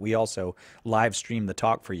else. But we also live stream the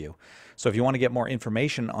talk for you. So if you want to get more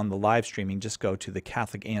information on the live streaming, just go to the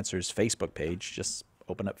Catholic Answers Facebook page. Just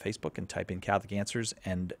open up Facebook and type in Catholic Answers,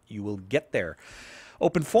 and you will get there.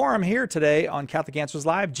 Open forum here today on Catholic Answers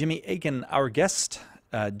Live. Jimmy Akin, our guest.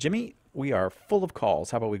 Jimmy, we are full of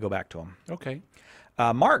calls. How about we go back to him? Okay.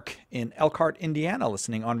 Mark in Elkhart, Indiana,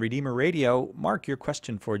 listening on Redeemer Radio. Mark, your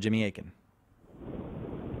question for Jimmy Akin.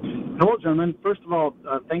 Hello, gentlemen. First of all,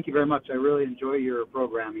 thank you very much. I really enjoy your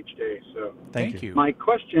program each day. So thank you. My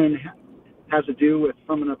question has to do with,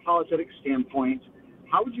 from an apologetic standpoint,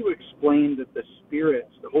 how would you explain that the Spirit,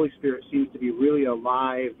 the Holy Spirit, seems to be really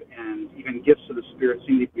alive, and even gifts of the Spirit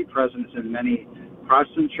seem to be present in many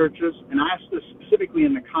Protestant churches? And I ask this specifically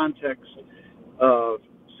in the context of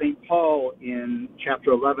St. Paul in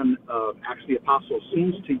chapter 11 of Acts of the Apostles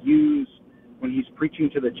seems to use, when he's preaching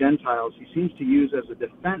to the Gentiles, he seems to use as a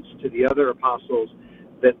defense to the other apostles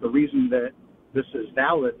that the reason that this is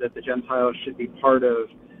valid, that the Gentiles should be part of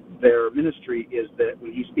their ministry, is that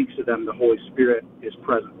when he speaks to them, the Holy Spirit is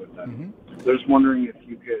present with them. So I was wondering if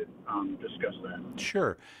you could discuss that.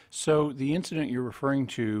 Sure. So the incident you're referring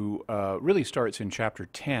to really starts in chapter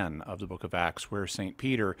 10 of the book of Acts, where St.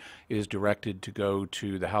 Peter is directed to go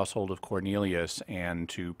to the household of Cornelius and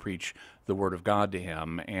to preach the word of God to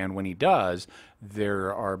him. And when he does,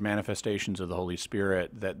 there are manifestations of the Holy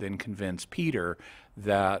Spirit that then convince Peter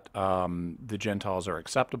that the Gentiles are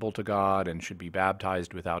acceptable to God and should be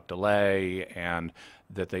baptized without delay, and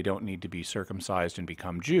that they don't need to be circumcised and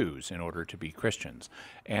become Jews in order to be Christians.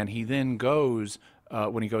 And he then goes,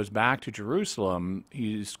 when he goes back to Jerusalem,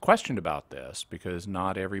 he's questioned about this because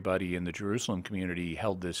not everybody in the Jerusalem community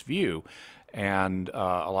held this view. And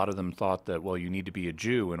a lot of them thought that, well, you need to be a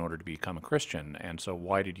Jew in order to become a Christian. And so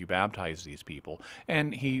why did you baptize these people?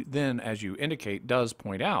 And he then, as you indicate, does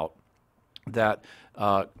point out that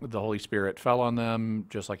the Holy Spirit fell on them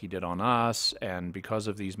just like he did on us, and because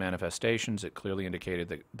of these manifestations, it clearly indicated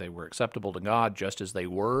that they were acceptable to God just as they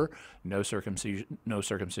were, no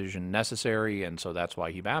circumcision necessary, and so that's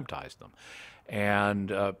why he baptized them.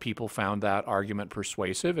 And people found that argument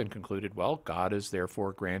persuasive and concluded, well, God has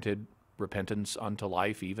therefore granted repentance unto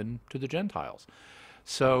life even to the Gentiles.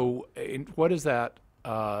 So what does that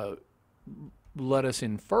let us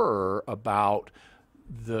infer about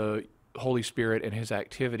the Holy Spirit and his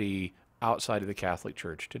activity outside of the Catholic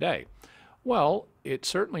Church today? Well, it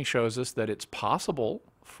certainly shows us that it's possible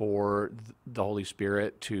for the Holy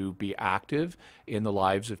Spirit to be active in the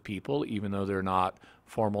lives of people, even though they're not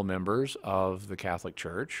formal members of the Catholic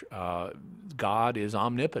Church. God is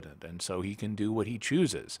omnipotent, and so he can do what he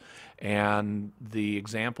chooses. And the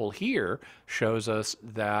example here shows us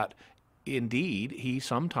that indeed, he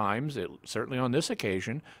sometimes, certainly on this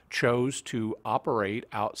occasion, chose to operate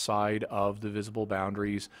outside of the visible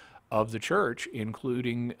boundaries of the church,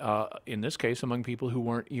 including, in this case, among people who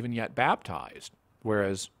weren't even yet baptized,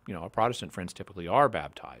 whereas, our Protestant friends typically are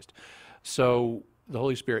baptized. So the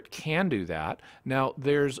Holy Spirit can do that. Now,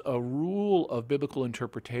 there's a rule of biblical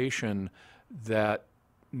interpretation that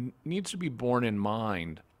needs to be borne in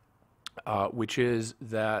mind, which is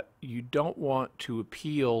that you don't want to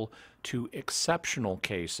appeal to exceptional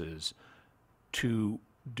cases to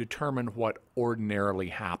determine what ordinarily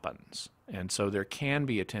happens. And so there can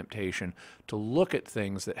be a temptation to look at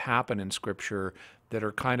things that happen in Scripture that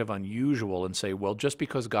are kind of unusual and say, well, just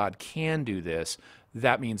because God can do this,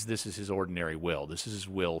 that means this is his ordinary will. This is his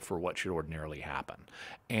will for what should ordinarily happen.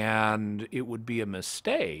 And it would be a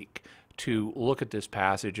mistake to look at this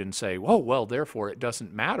passage and say, oh, well, therefore it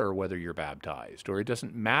doesn't matter whether you're baptized, or it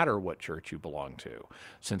doesn't matter what church you belong to,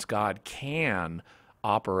 since God can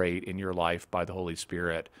operate in your life by the Holy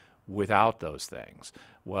Spirit without those things.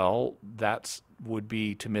 Well, that would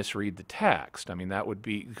be to misread the text. I mean, that would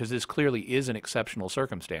be, because this clearly is an exceptional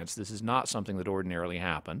circumstance. This is not something that ordinarily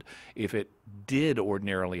happened. If it did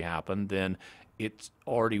ordinarily happen, then it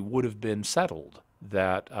already would have been settled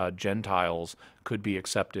that Gentiles could be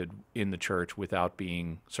accepted in the church without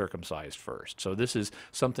being circumcised first. So this is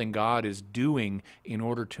something God is doing in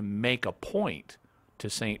order to make a point to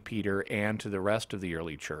St. Peter and to the rest of the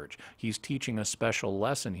early church. He's teaching a special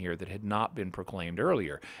lesson here that had not been proclaimed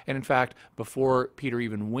earlier. And in fact, before Peter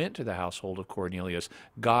even went to the household of Cornelius,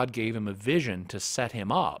 God gave him a vision to set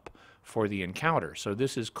him up for the encounter. So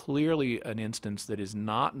this is clearly an instance that is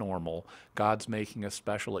not normal. God's making a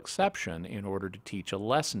special exception in order to teach a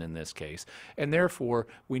lesson in this case, and therefore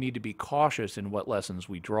we need to be cautious in what lessons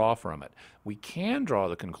we draw from it. We can draw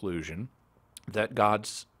the conclusion that God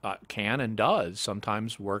can and does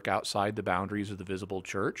sometimes work outside the boundaries of the visible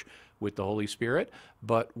church with the Holy Spirit,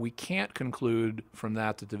 but we can't conclude from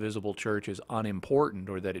that that the visible church is unimportant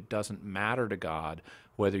or that it doesn't matter to God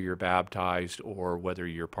whether you're baptized or whether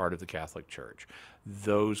you're part of the Catholic Church.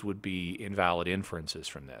 Those would be invalid inferences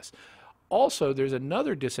from this. Also, there's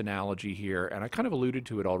another disanalogy here, and I kind of alluded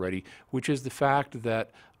to it already, which is the fact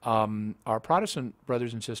that our Protestant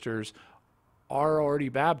brothers and sisters are already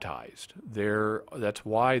baptized. That's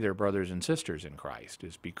why they're brothers and sisters in Christ,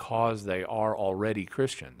 is because they are already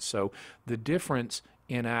Christians. So the difference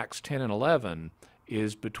in Acts 10 and 11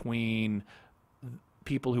 is between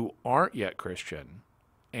people who aren't yet Christian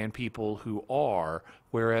and people who are,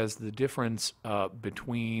 whereas the difference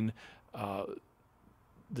between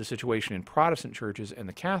the situation in Protestant churches and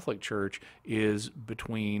the Catholic Church is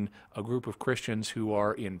between a group of Christians who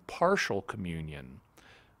are in partial communion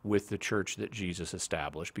with the church that Jesus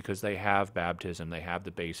established, because they have baptism, they have the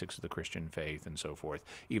basics of the Christian faith and so forth,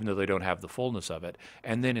 even though they don't have the fullness of it.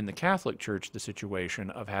 And then in the Catholic Church, the situation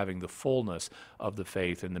of having the fullness of the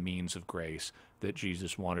faith and the means of grace that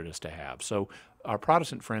Jesus wanted us to have. So our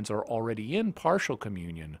Protestant friends are already in partial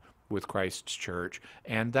communion with Christ's church,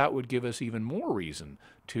 and that would give us even more reason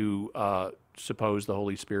to suppose the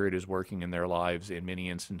Holy Spirit is working in their lives in many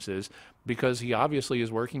instances, because he obviously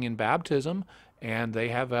is working in baptism, and they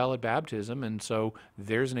have valid baptism, and so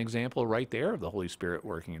there's an example right there of the Holy Spirit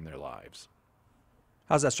working in their lives.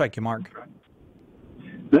 How does that strike you, Mark?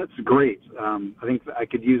 That's great. I think I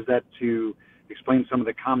could use that to explain some of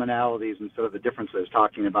the commonalities instead of the differences,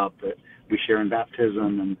 talking about that we share in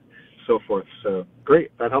baptism and so forth. So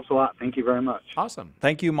great. That helps a lot. Thank you very much. Awesome.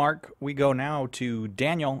 Thank you, Mark. We go now to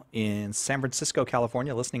Daniel in San Francisco,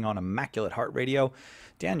 California, listening on Immaculate Heart Radio.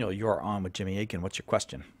 Daniel, you're on with Jimmy Akin. What's your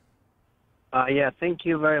question? Yeah, thank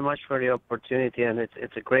you very much for the opportunity, and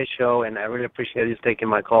it's a great show, and I really appreciate you taking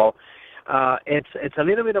my call. It's a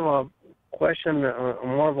little bit of a question,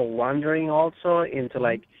 more of a wondering also into,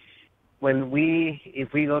 like,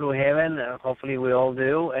 if we go to heaven, hopefully we all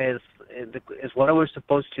do, is what are we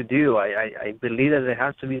supposed to do? I believe that there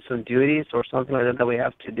has to be some duties or something like that we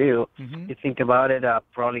have to do. Mm-hmm. You think about it,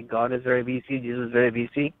 probably God is very busy, Jesus is very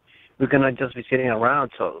busy. We cannot just be sitting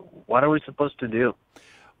around. So what are we supposed to do?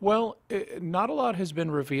 Well, not a lot has been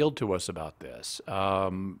revealed to us about this.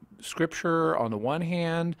 Scripture, on the one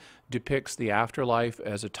hand, depicts the afterlife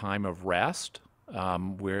as a time of rest,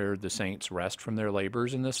 where the saints rest from their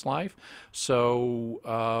labors in this life. So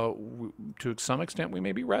to some extent, we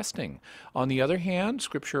may be resting. On the other hand,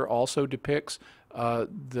 Scripture also depicts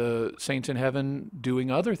the saints in heaven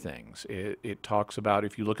doing other things. It talks about,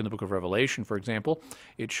 if you look in the book of Revelation, for example,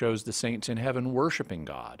 it shows the saints in heaven worshiping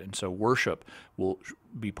God. And so worship will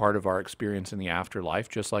be part of our experience in the afterlife,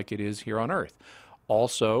 just like it is here on earth.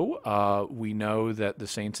 Also, we know that the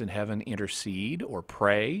saints in heaven intercede or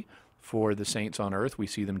pray for the saints on earth. We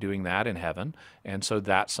see them doing that in heaven, and so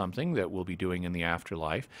that's something that we'll be doing in the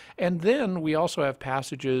afterlife. And then we also have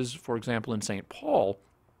passages, for example, in St. Paul,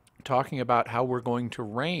 talking about how we're going to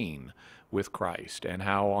reign with Christ and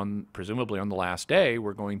how presumably on the last day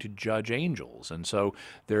we're going to judge angels. And so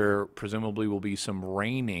there presumably will be some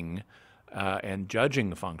reigning and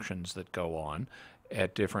judging functions that go on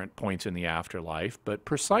at different points in the afterlife, but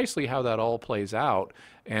precisely how that all plays out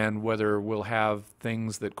and whether we'll have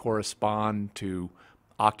things that correspond to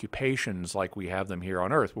occupations like we have them here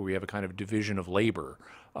on earth, where we have a kind of division of labor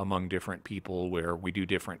among different people where we do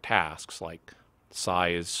different tasks, like Cy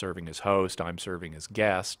is serving as host, I'm serving as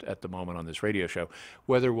guest at the moment on this radio show.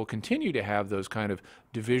 Whether we'll continue to have those kind of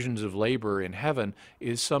divisions of labor in heaven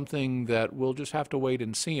is something that we'll just have to wait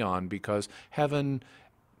and see on, because heaven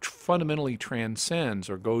fundamentally transcends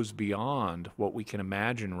or goes beyond what we can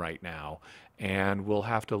imagine right now, and we'll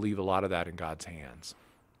have to leave a lot of that in God's hands.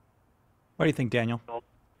 What do you think, Daniel?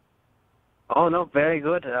 Oh, no, very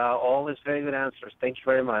good. All is very good answers. Thank you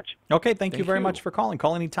very much. Okay, thank you very much for calling.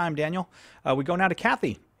 Call anytime, Daniel. We go now to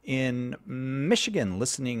Kathy in Michigan,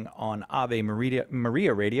 listening on Ave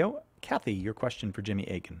Maria Radio. Kathy, your question for Jimmy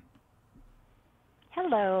Akin.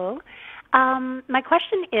 Hello. My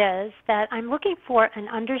question is that I'm looking for an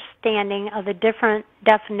understanding of the different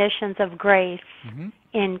definitions of grace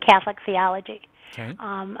in Catholic theology. Okay.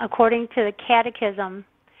 According to the Catechism,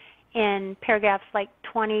 in paragraphs like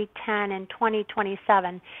 2010 and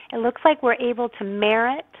 2027, it looks like we're able to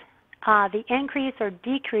merit the increase or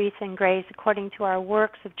decrease in grace according to our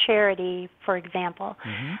works of charity, for example.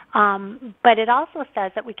 But it also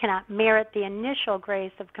says that we cannot merit the initial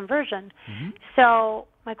grace of conversion. So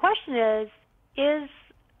my question is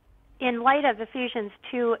in light of Ephesians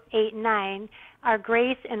 2:8-9, are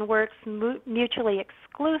grace and works mutually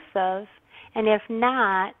exclusive? And if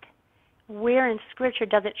not, where in Scripture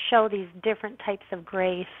does it show these different types of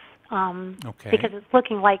grace? Because it's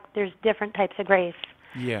looking like there's different types of grace.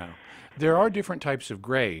 Yeah. There are different types of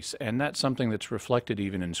grace, and that's something that's reflected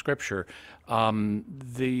even in Scripture.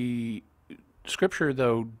 The Scripture,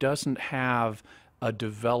 though, doesn't have a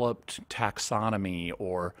developed taxonomy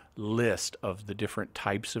or list of the different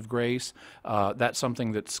types of grace. That's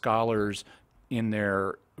something that scholars in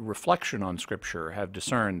their reflection on Scripture have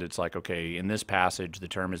discerned. It's like, okay, in this passage the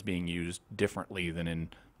term is being used differently than in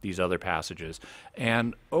these other passages.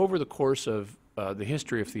 And over the course of the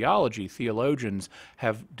history of theology, theologians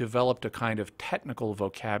have developed a kind of technical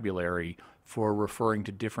vocabulary for referring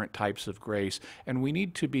to different types of grace. And we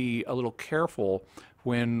need to be a little careful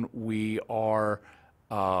when we are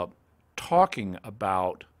talking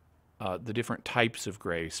about the different types of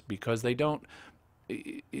grace, because they don't,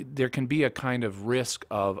 there can be a kind of risk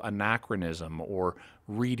of anachronism or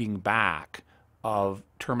reading back of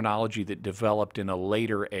terminology that developed in a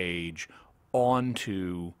later age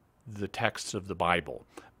onto the texts of the Bible,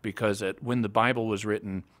 because when the Bible was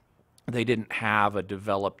written, they didn't have a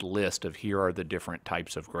developed list of here are the different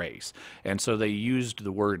types of grace. And so they used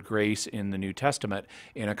the word grace in the New Testament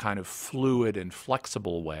in a kind of fluid and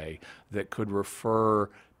flexible way that could refer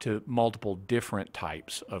to multiple different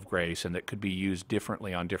types of grace and that could be used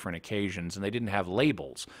differently on different occasions. And they didn't have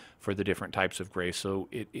labels for the different types of grace, so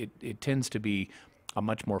it tends to be a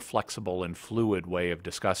much more flexible and fluid way of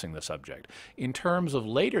discussing the subject. In terms of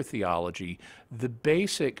later theology, the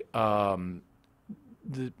basic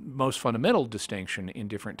the most fundamental distinction in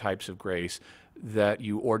different types of grace that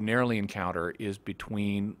you ordinarily encounter is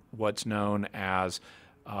between what's known as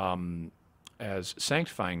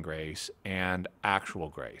sanctifying grace and actual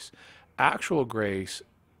grace. Actual grace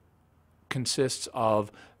consists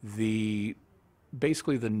of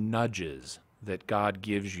basically the nudges that God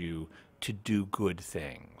gives you to do good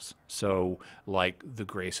things. So like the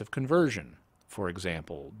grace of conversion, for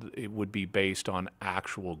example, it would be based on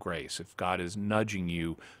actual grace. If God is nudging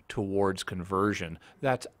you towards conversion,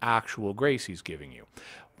 that's actual grace he's giving you.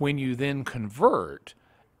 When you then convert,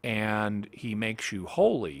 and he makes you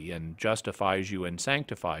holy and justifies you and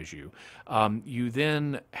sanctifies you, you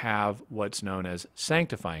then have what's known as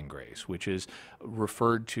sanctifying grace, which is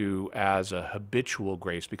referred to as a habitual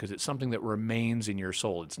grace because it's something that remains in your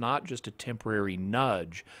soul. It's not just a temporary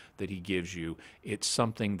nudge that he gives you. It's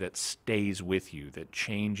something that stays with you, that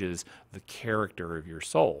changes the character of your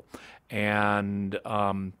soul. And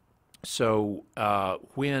so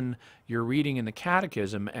when you're reading in the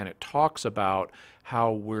Catechism and it talks about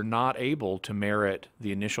how we're not able to merit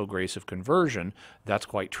the initial grace of conversion, that's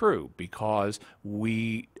quite true, because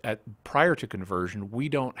prior to conversion, we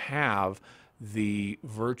don't have the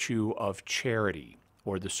virtue of charity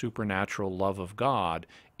or the supernatural love of God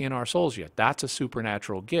in our souls yet. That's a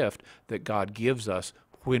supernatural gift that God gives us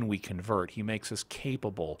when we convert. He makes us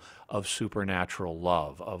capable of supernatural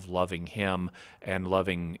love, of loving him and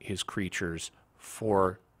loving his creatures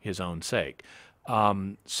for his own sake.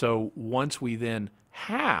 So once we then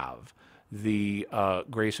have the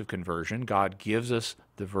grace of conversion, God gives us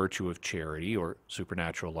the virtue of charity or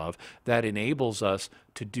supernatural love that enables us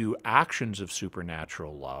to do actions of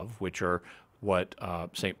supernatural love, which are what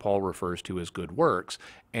St. Paul refers to as good works.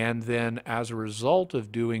 And then as a result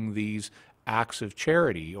of doing these acts of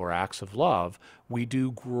charity or acts of love, we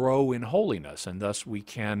do grow in holiness, and thus we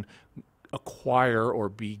can acquire or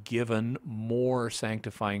be given more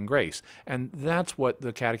sanctifying grace. And that's what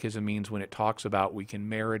the Catechism means when it talks about we can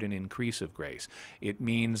merit an increase of grace. It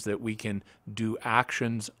means that we can do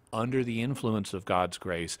actions under the influence of God's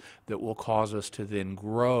grace that will cause us to then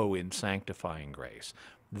grow in sanctifying grace.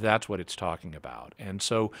 That's what it's talking about. And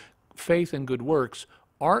so faith and good works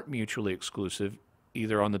aren't mutually exclusive,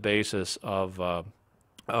 either on the basis of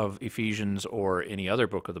Ephesians or any other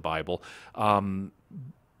book of the Bible.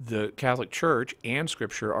 The Catholic Church and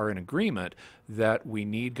Scripture are in agreement that we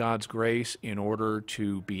need God's grace in order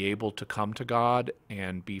to be able to come to God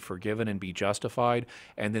and be forgiven and be justified.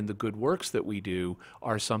 And then the good works that we do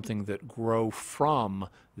are something that grow from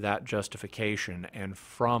that justification and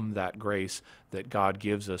from that grace that God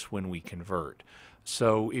gives us when we convert.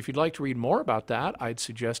 So if you'd like to read more about that, I'd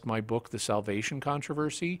suggest my book, The Salvation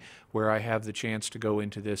Controversy, where I have the chance to go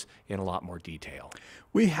into this in a lot more detail.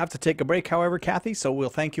 We have to take a break, however, Kathy, so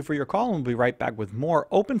we'll thank you for your call, and we'll be right back with more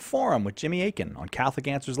Open Forum with Jimmy Akin on Catholic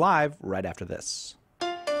Answers Live right after this.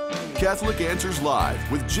 Catholic Answers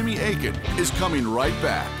Live with Jimmy Akin is coming right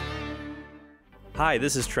back. Hi,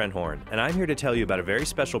 this is Trent Horn, and I'm here to tell you about a very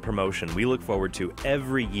special promotion we look forward to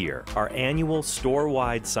every year, our annual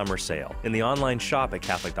store-wide summer sale in the online shop at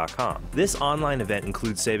Catholic.com. This online event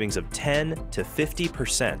includes savings of 10 to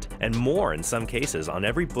 50% and more in some cases on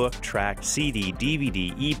every book, tract, CD,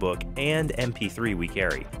 DVD, ebook, and MP3 we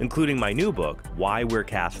carry, including my new book, Why We're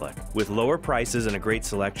Catholic. With lower prices and a great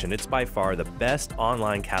selection, it's by far the best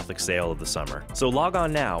online Catholic sale of the summer. So log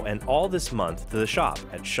on now and all this month to the shop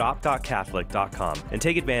at shop.catholic.com and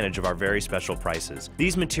take advantage of our very special prices.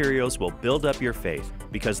 These materials will build up your faith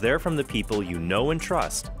because they're from the people you know and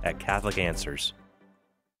trust at Catholic Answers.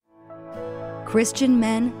 Christian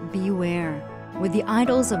men, beware. With the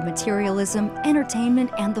idols of materialism, entertainment,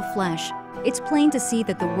 and the flesh, it's plain to see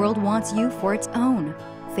that the world wants you for its own.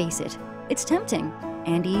 Face it, it's tempting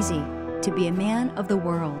and easy to be a man of the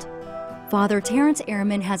world. Father Terence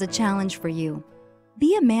Ehrman has a challenge for you.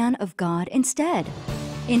 Be a man of God instead.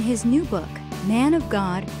 In his new book, Man of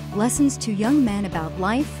God, Lessons to Young Men About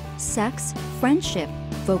Life, Sex, Friendship,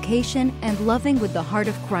 Vocation, and Loving with the Heart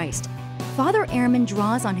of Christ, Father Ehrman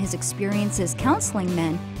draws on his experiences counseling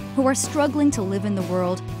men who are struggling to live in the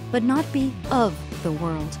world but not be of the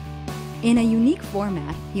world. In a unique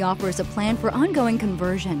format, he offers a plan for ongoing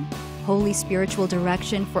conversion, holy spiritual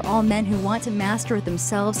direction for all men who want to master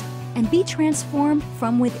themselves and be transformed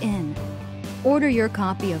from within. Order your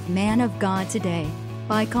copy of Man of God today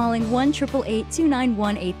by calling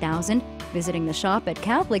 1-888-291-8000, visiting the shop at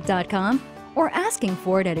Catholic.com, or asking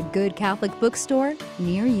for it at a good Catholic bookstore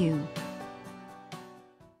near you.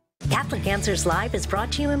 Catholic Answers Live is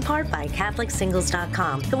brought to you in part by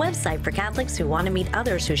CatholicSingles.com, the website for Catholics who want to meet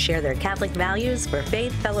others who share their Catholic values for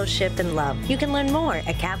faith, fellowship, and love. You can learn more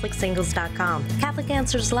at CatholicSingles.com. Catholic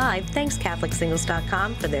Answers Live thanks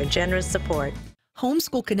CatholicSingles.com for their generous support.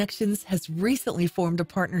 Homeschool Connections has recently formed a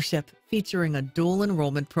partnership featuring a dual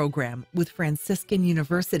enrollment program with Franciscan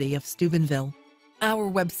University of Steubenville. Our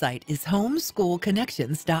website is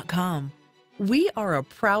homeschoolconnections.com. We are a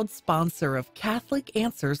proud sponsor of Catholic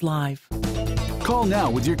Answers Live. Call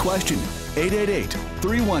now with your question,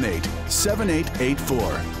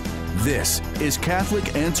 888-318-7884. This is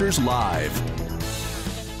Catholic Answers Live.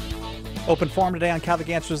 Open forum today on Catholic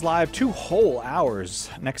Answers Live, 2 whole hours.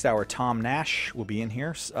 Next hour, Tom Nash will be in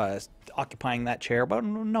here, occupying that chair. But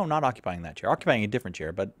no, not occupying that chair. Occupying a different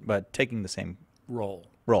chair, but taking the same role.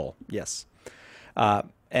 Yes.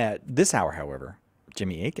 At this hour, however,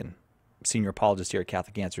 Jimmy Akin, senior apologist here at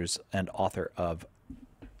Catholic Answers and author of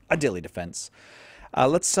A Daily Defense.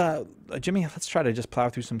 Jimmy, let's try to just plow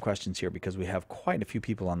through some questions here because we have quite a few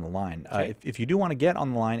people on the line. Okay. If you do want to get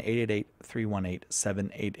on the line,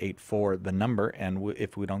 888-318-7884, the number. And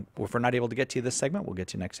if we're not able to get to you this segment, we'll get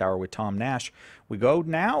to you next hour with Tom Nash. We go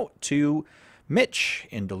now to Mitch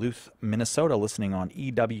in Duluth, Minnesota, listening on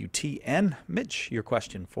EWTN. Mitch, your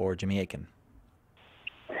question for Jimmy Akin.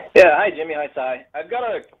 Yeah, hi Jimmy, hi Cy. I've got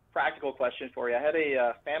a practical question for you. I had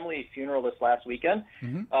a family funeral this last weekend,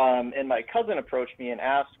 and my cousin approached me and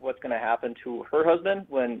asked what's going to happen to her husband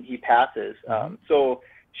when he passes. So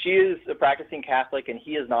she is a practicing Catholic, and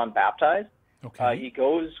he is non-baptized. Okay. He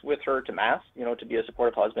goes with her to Mass, to be a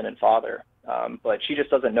supportive husband and father. But she just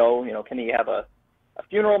doesn't know, can he have a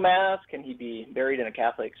funeral Mass? Can he be buried in a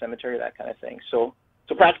Catholic cemetery? That kind of thing. So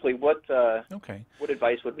practically, what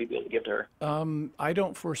advice would we be able to give to her? I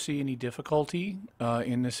don't foresee any difficulty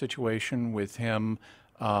in this situation with him.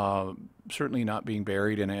 Certainly not being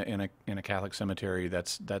buried in a Catholic cemetery.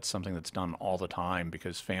 That's something that's done all the time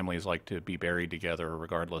because families like to be buried together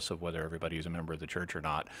regardless of whether everybody is a member of the church or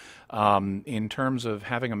not. In terms of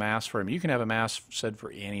having a Mass for him, you can have a Mass said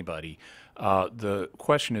for anybody. The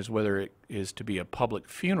question is whether it is to be a public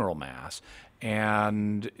funeral Mass.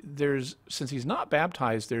 And since he's not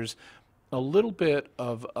baptized, there's a little bit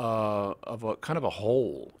of a kind of a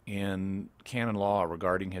hole in canon law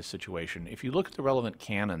regarding his situation. If you look at the relevant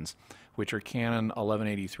canons, which are Canon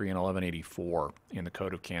 1183 and 1184 in the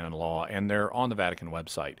Code of Canon Law, and they're on the Vatican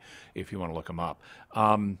website if you want to look them up.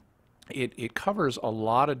 It covers a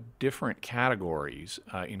lot of different categories,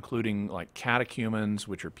 including like catechumens,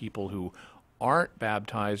 which are people who aren't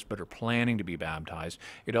baptized but are planning to be baptized.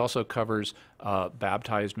 It also covers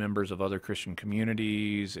baptized members of other Christian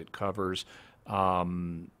communities. It covers a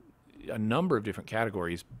number of different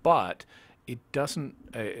categories, but it doesn't,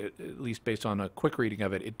 at least based on a quick reading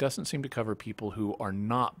of it, it doesn't seem to cover people who are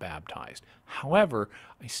not baptized. However,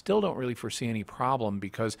 I still don't really foresee any problem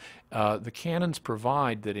because the canons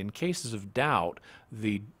provide that in cases of doubt,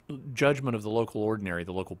 the judgment of the local ordinary,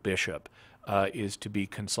 the local bishop, is to be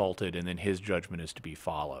consulted, and then his judgment is to be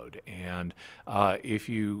followed. And if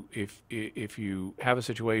you have a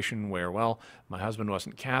situation where, well, my husband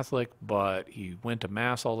wasn't Catholic, but he went to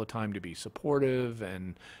Mass all the time to be supportive,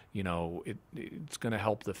 and it's going to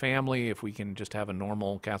help the family if we can just have a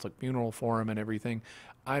normal Catholic funeral for him and everything,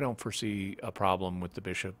 I don't foresee a problem with the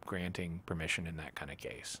bishop granting permission in that kind of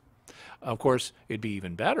case. Of course, it'd be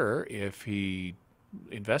even better if he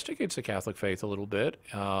investigates the Catholic faith a little bit.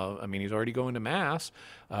 I mean, he's already going to Mass.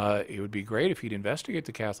 It would be great if he'd investigate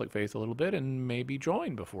the Catholic faith a little bit and maybe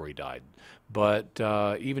join before he died. But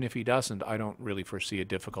even if he doesn't, I don't really foresee a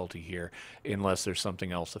difficulty here unless there's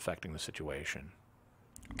something else affecting the situation.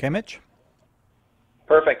 Okay, Mitch?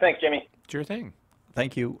 Perfect. Thanks, Jimmy. It's your thing.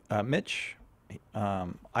 Thank you, Mitch.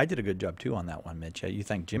 I did a good job, too, on that one, Mitch. You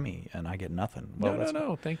thank Jimmy, and I get nothing. Well,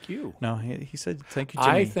 no, thank you. No, he said thank you,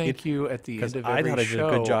 Jimmy. I thank you at the end of every show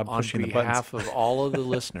a good job on behalf of all of the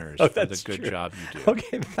listeners for the good job you do.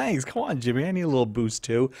 Okay, thanks. Come on, Jimmy. I need a little boost,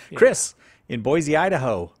 too. Yeah. Chris in Boise,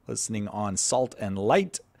 Idaho, listening on Salt and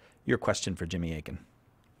Light. Your question for Jimmy Akin.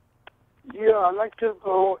 Yeah, I'd like to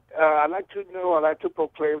know, I'd like to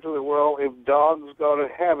proclaim to the world if dogs go to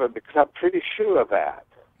heaven, because I'm pretty sure of that.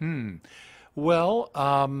 Well,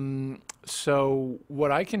 so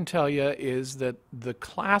what I can tell you is that the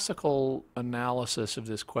classical analysis of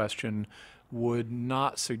this question would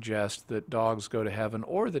not suggest that dogs go to heaven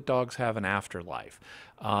or that dogs have an afterlife.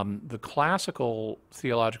 The classical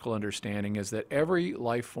theological understanding is that every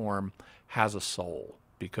life form has a soul,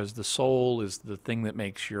 because the soul is the thing that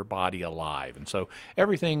makes your body alive. And so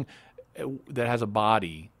everything that has a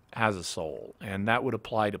body has a soul, and that would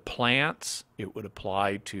apply to plants, it would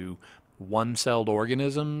apply to one-celled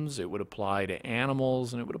organisms, it would apply to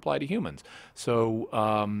animals, and it would apply to humans.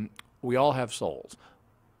 So we all have souls.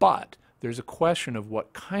 But there's a question of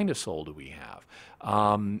what kind of soul do we have.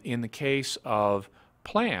 In the case of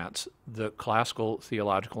plants, the classical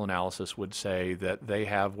theological analysis would say that they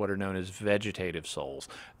have what are known as vegetative souls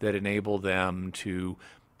that enable them to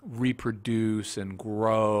reproduce and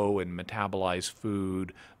grow and metabolize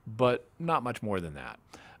food, but not much more than that.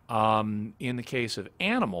 In the case of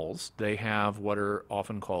animals, they have what are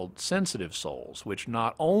often called sensitive souls, which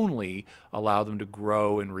not only allow them to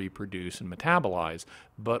grow and reproduce and metabolize,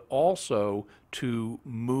 but also to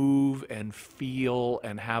move and feel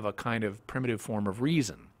and have a kind of primitive form of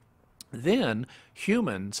reason. Then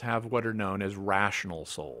humans have what are known as rational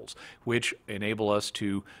souls, which enable us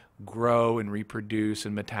to grow and reproduce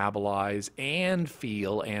and metabolize and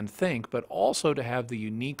feel and think, but also to have the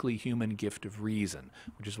uniquely human gift of reason,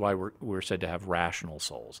 which is why we're said to have rational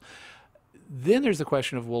souls. Then there's the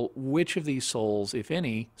question of, well, which of these souls, if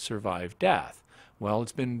any, survive death? Well,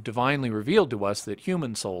 it's been divinely revealed to us that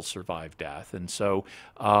human souls survive death, and so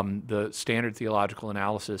the standard theological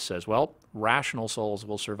analysis says, well, rational souls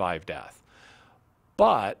will survive death.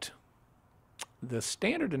 But the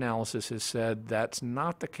standard analysis has said that's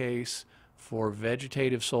not the case for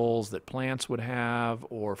vegetative souls that plants would have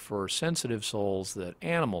or for sensitive souls that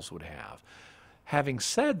animals would have. Having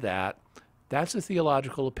said that, that's a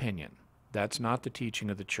theological opinion. That's not the teaching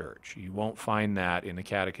of the Church. You won't find that in the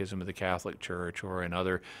Catechism of the Catholic Church or in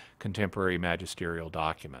other contemporary magisterial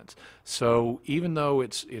documents. So even though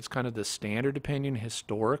it's kind of the standard opinion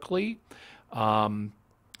historically,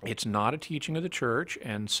 it's not a teaching of the Church,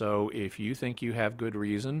 and so if you think you have good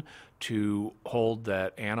reason to hold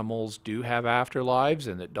that animals do have afterlives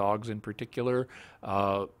and that dogs in particular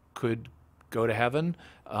could go to heaven,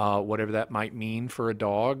 whatever that might mean for a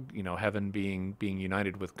dog, you know, heaven being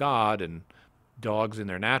united with God, and dogs in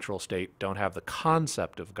their natural state don't have the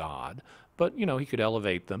concept of God, but, you know, he could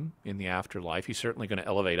elevate them in the afterlife. He's certainly going to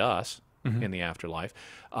elevate us in the afterlife.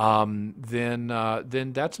 Then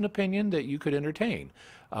that's an opinion that you could entertain.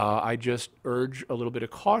 I just urge a little bit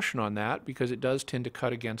of caution on that because it does tend to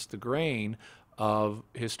cut against the grain of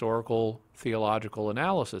historical theological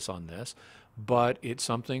analysis on this, but it's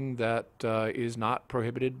something that is not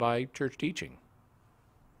prohibited by church teaching.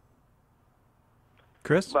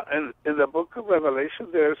 Chris? But in the book of Revelation,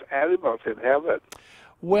 there's animals in heaven.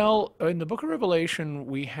 Well, in the book of Revelation,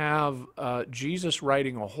 we have Jesus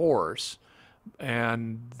riding a horse,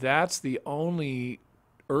 and that's the only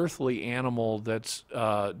earthly animal that's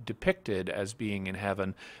depicted as being in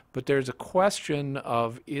heaven. But there's a question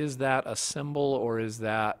of, is that a symbol or is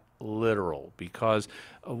that literal? Because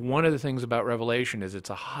one of the things about Revelation is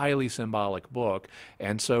it's a highly symbolic book,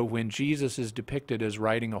 and so when Jesus is depicted as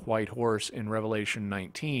riding a white horse in Revelation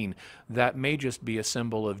 19, that may just be a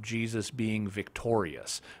symbol of Jesus being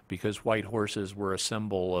victorious, because white horses were a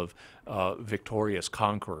symbol of victorious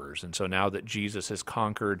conquerors, and so now that Jesus has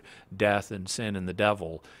conquered death and sin and the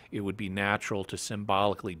devil, it would be natural to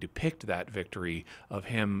symbolically depict that victory of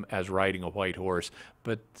him as riding a white horse.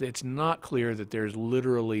 But it's not clear that there's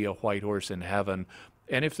literally a white horse in heaven.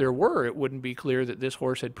 And if there were, it wouldn't be clear that this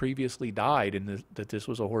horse had previously died and that this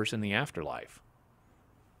was a horse in the afterlife.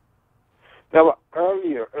 Now,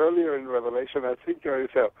 earlier in Revelation, I think there is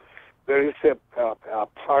a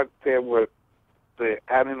part there where the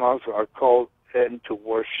animals are called in to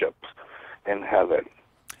worship in heaven.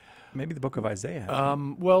 Maybe the book of Isaiah.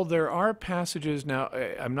 Well, there are passages now.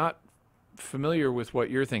 I'm not familiar with what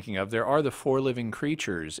you're thinking of. There are the four living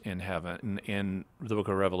creatures in heaven in the book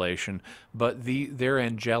of Revelation, but they're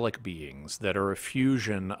angelic beings that are a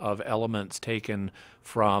fusion of elements taken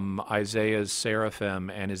from Isaiah's seraphim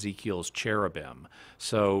and Ezekiel's cherubim.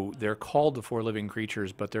 So they're called the four living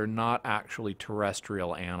creatures, but they're not actually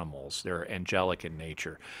terrestrial animals. They're angelic in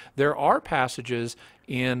nature. There are passages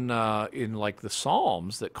in like the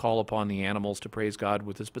Psalms that call upon the animals to praise God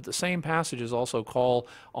with us, but the same passages also call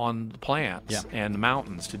on the plants and the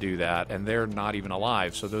mountains to do that, and they're not even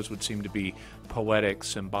alive. So those would seem to be poetic,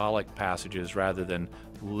 symbolic passages rather than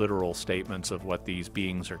literal statements of what these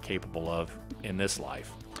beings are capable of in this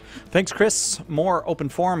life. Thanks, Chris. More open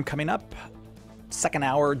forum coming up. Second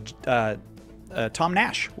hour, Tom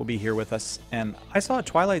Nash will be here with us. And I saw a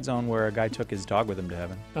Twilight Zone where a guy took his dog with him to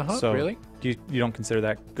heaven. So really? You don't consider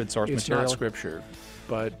that good source material? It's not scripture,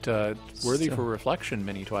 but worthy for reflection,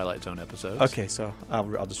 many Twilight Zone episodes. Okay, so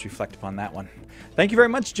I'll just reflect upon that one. Thank you very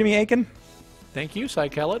much, Jimmy Akin. Thank you, Cy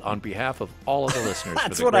Kellett, on behalf of all of the listeners.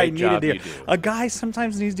 That's for the what great I needed to job hear. you do. A guy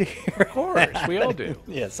sometimes needs to hear. Of course, we all do.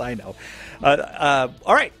 Yes, I know.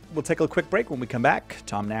 All right, we'll take a quick break. When we come back,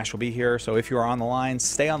 Tom Nash will be here. So if you are on the line,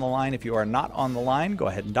 stay on the line. If you are not on the line, go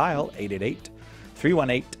ahead and dial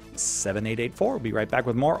 888-318-7884. We'll be right back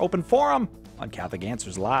with more Open Forum on Catholic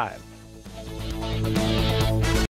Answers Live.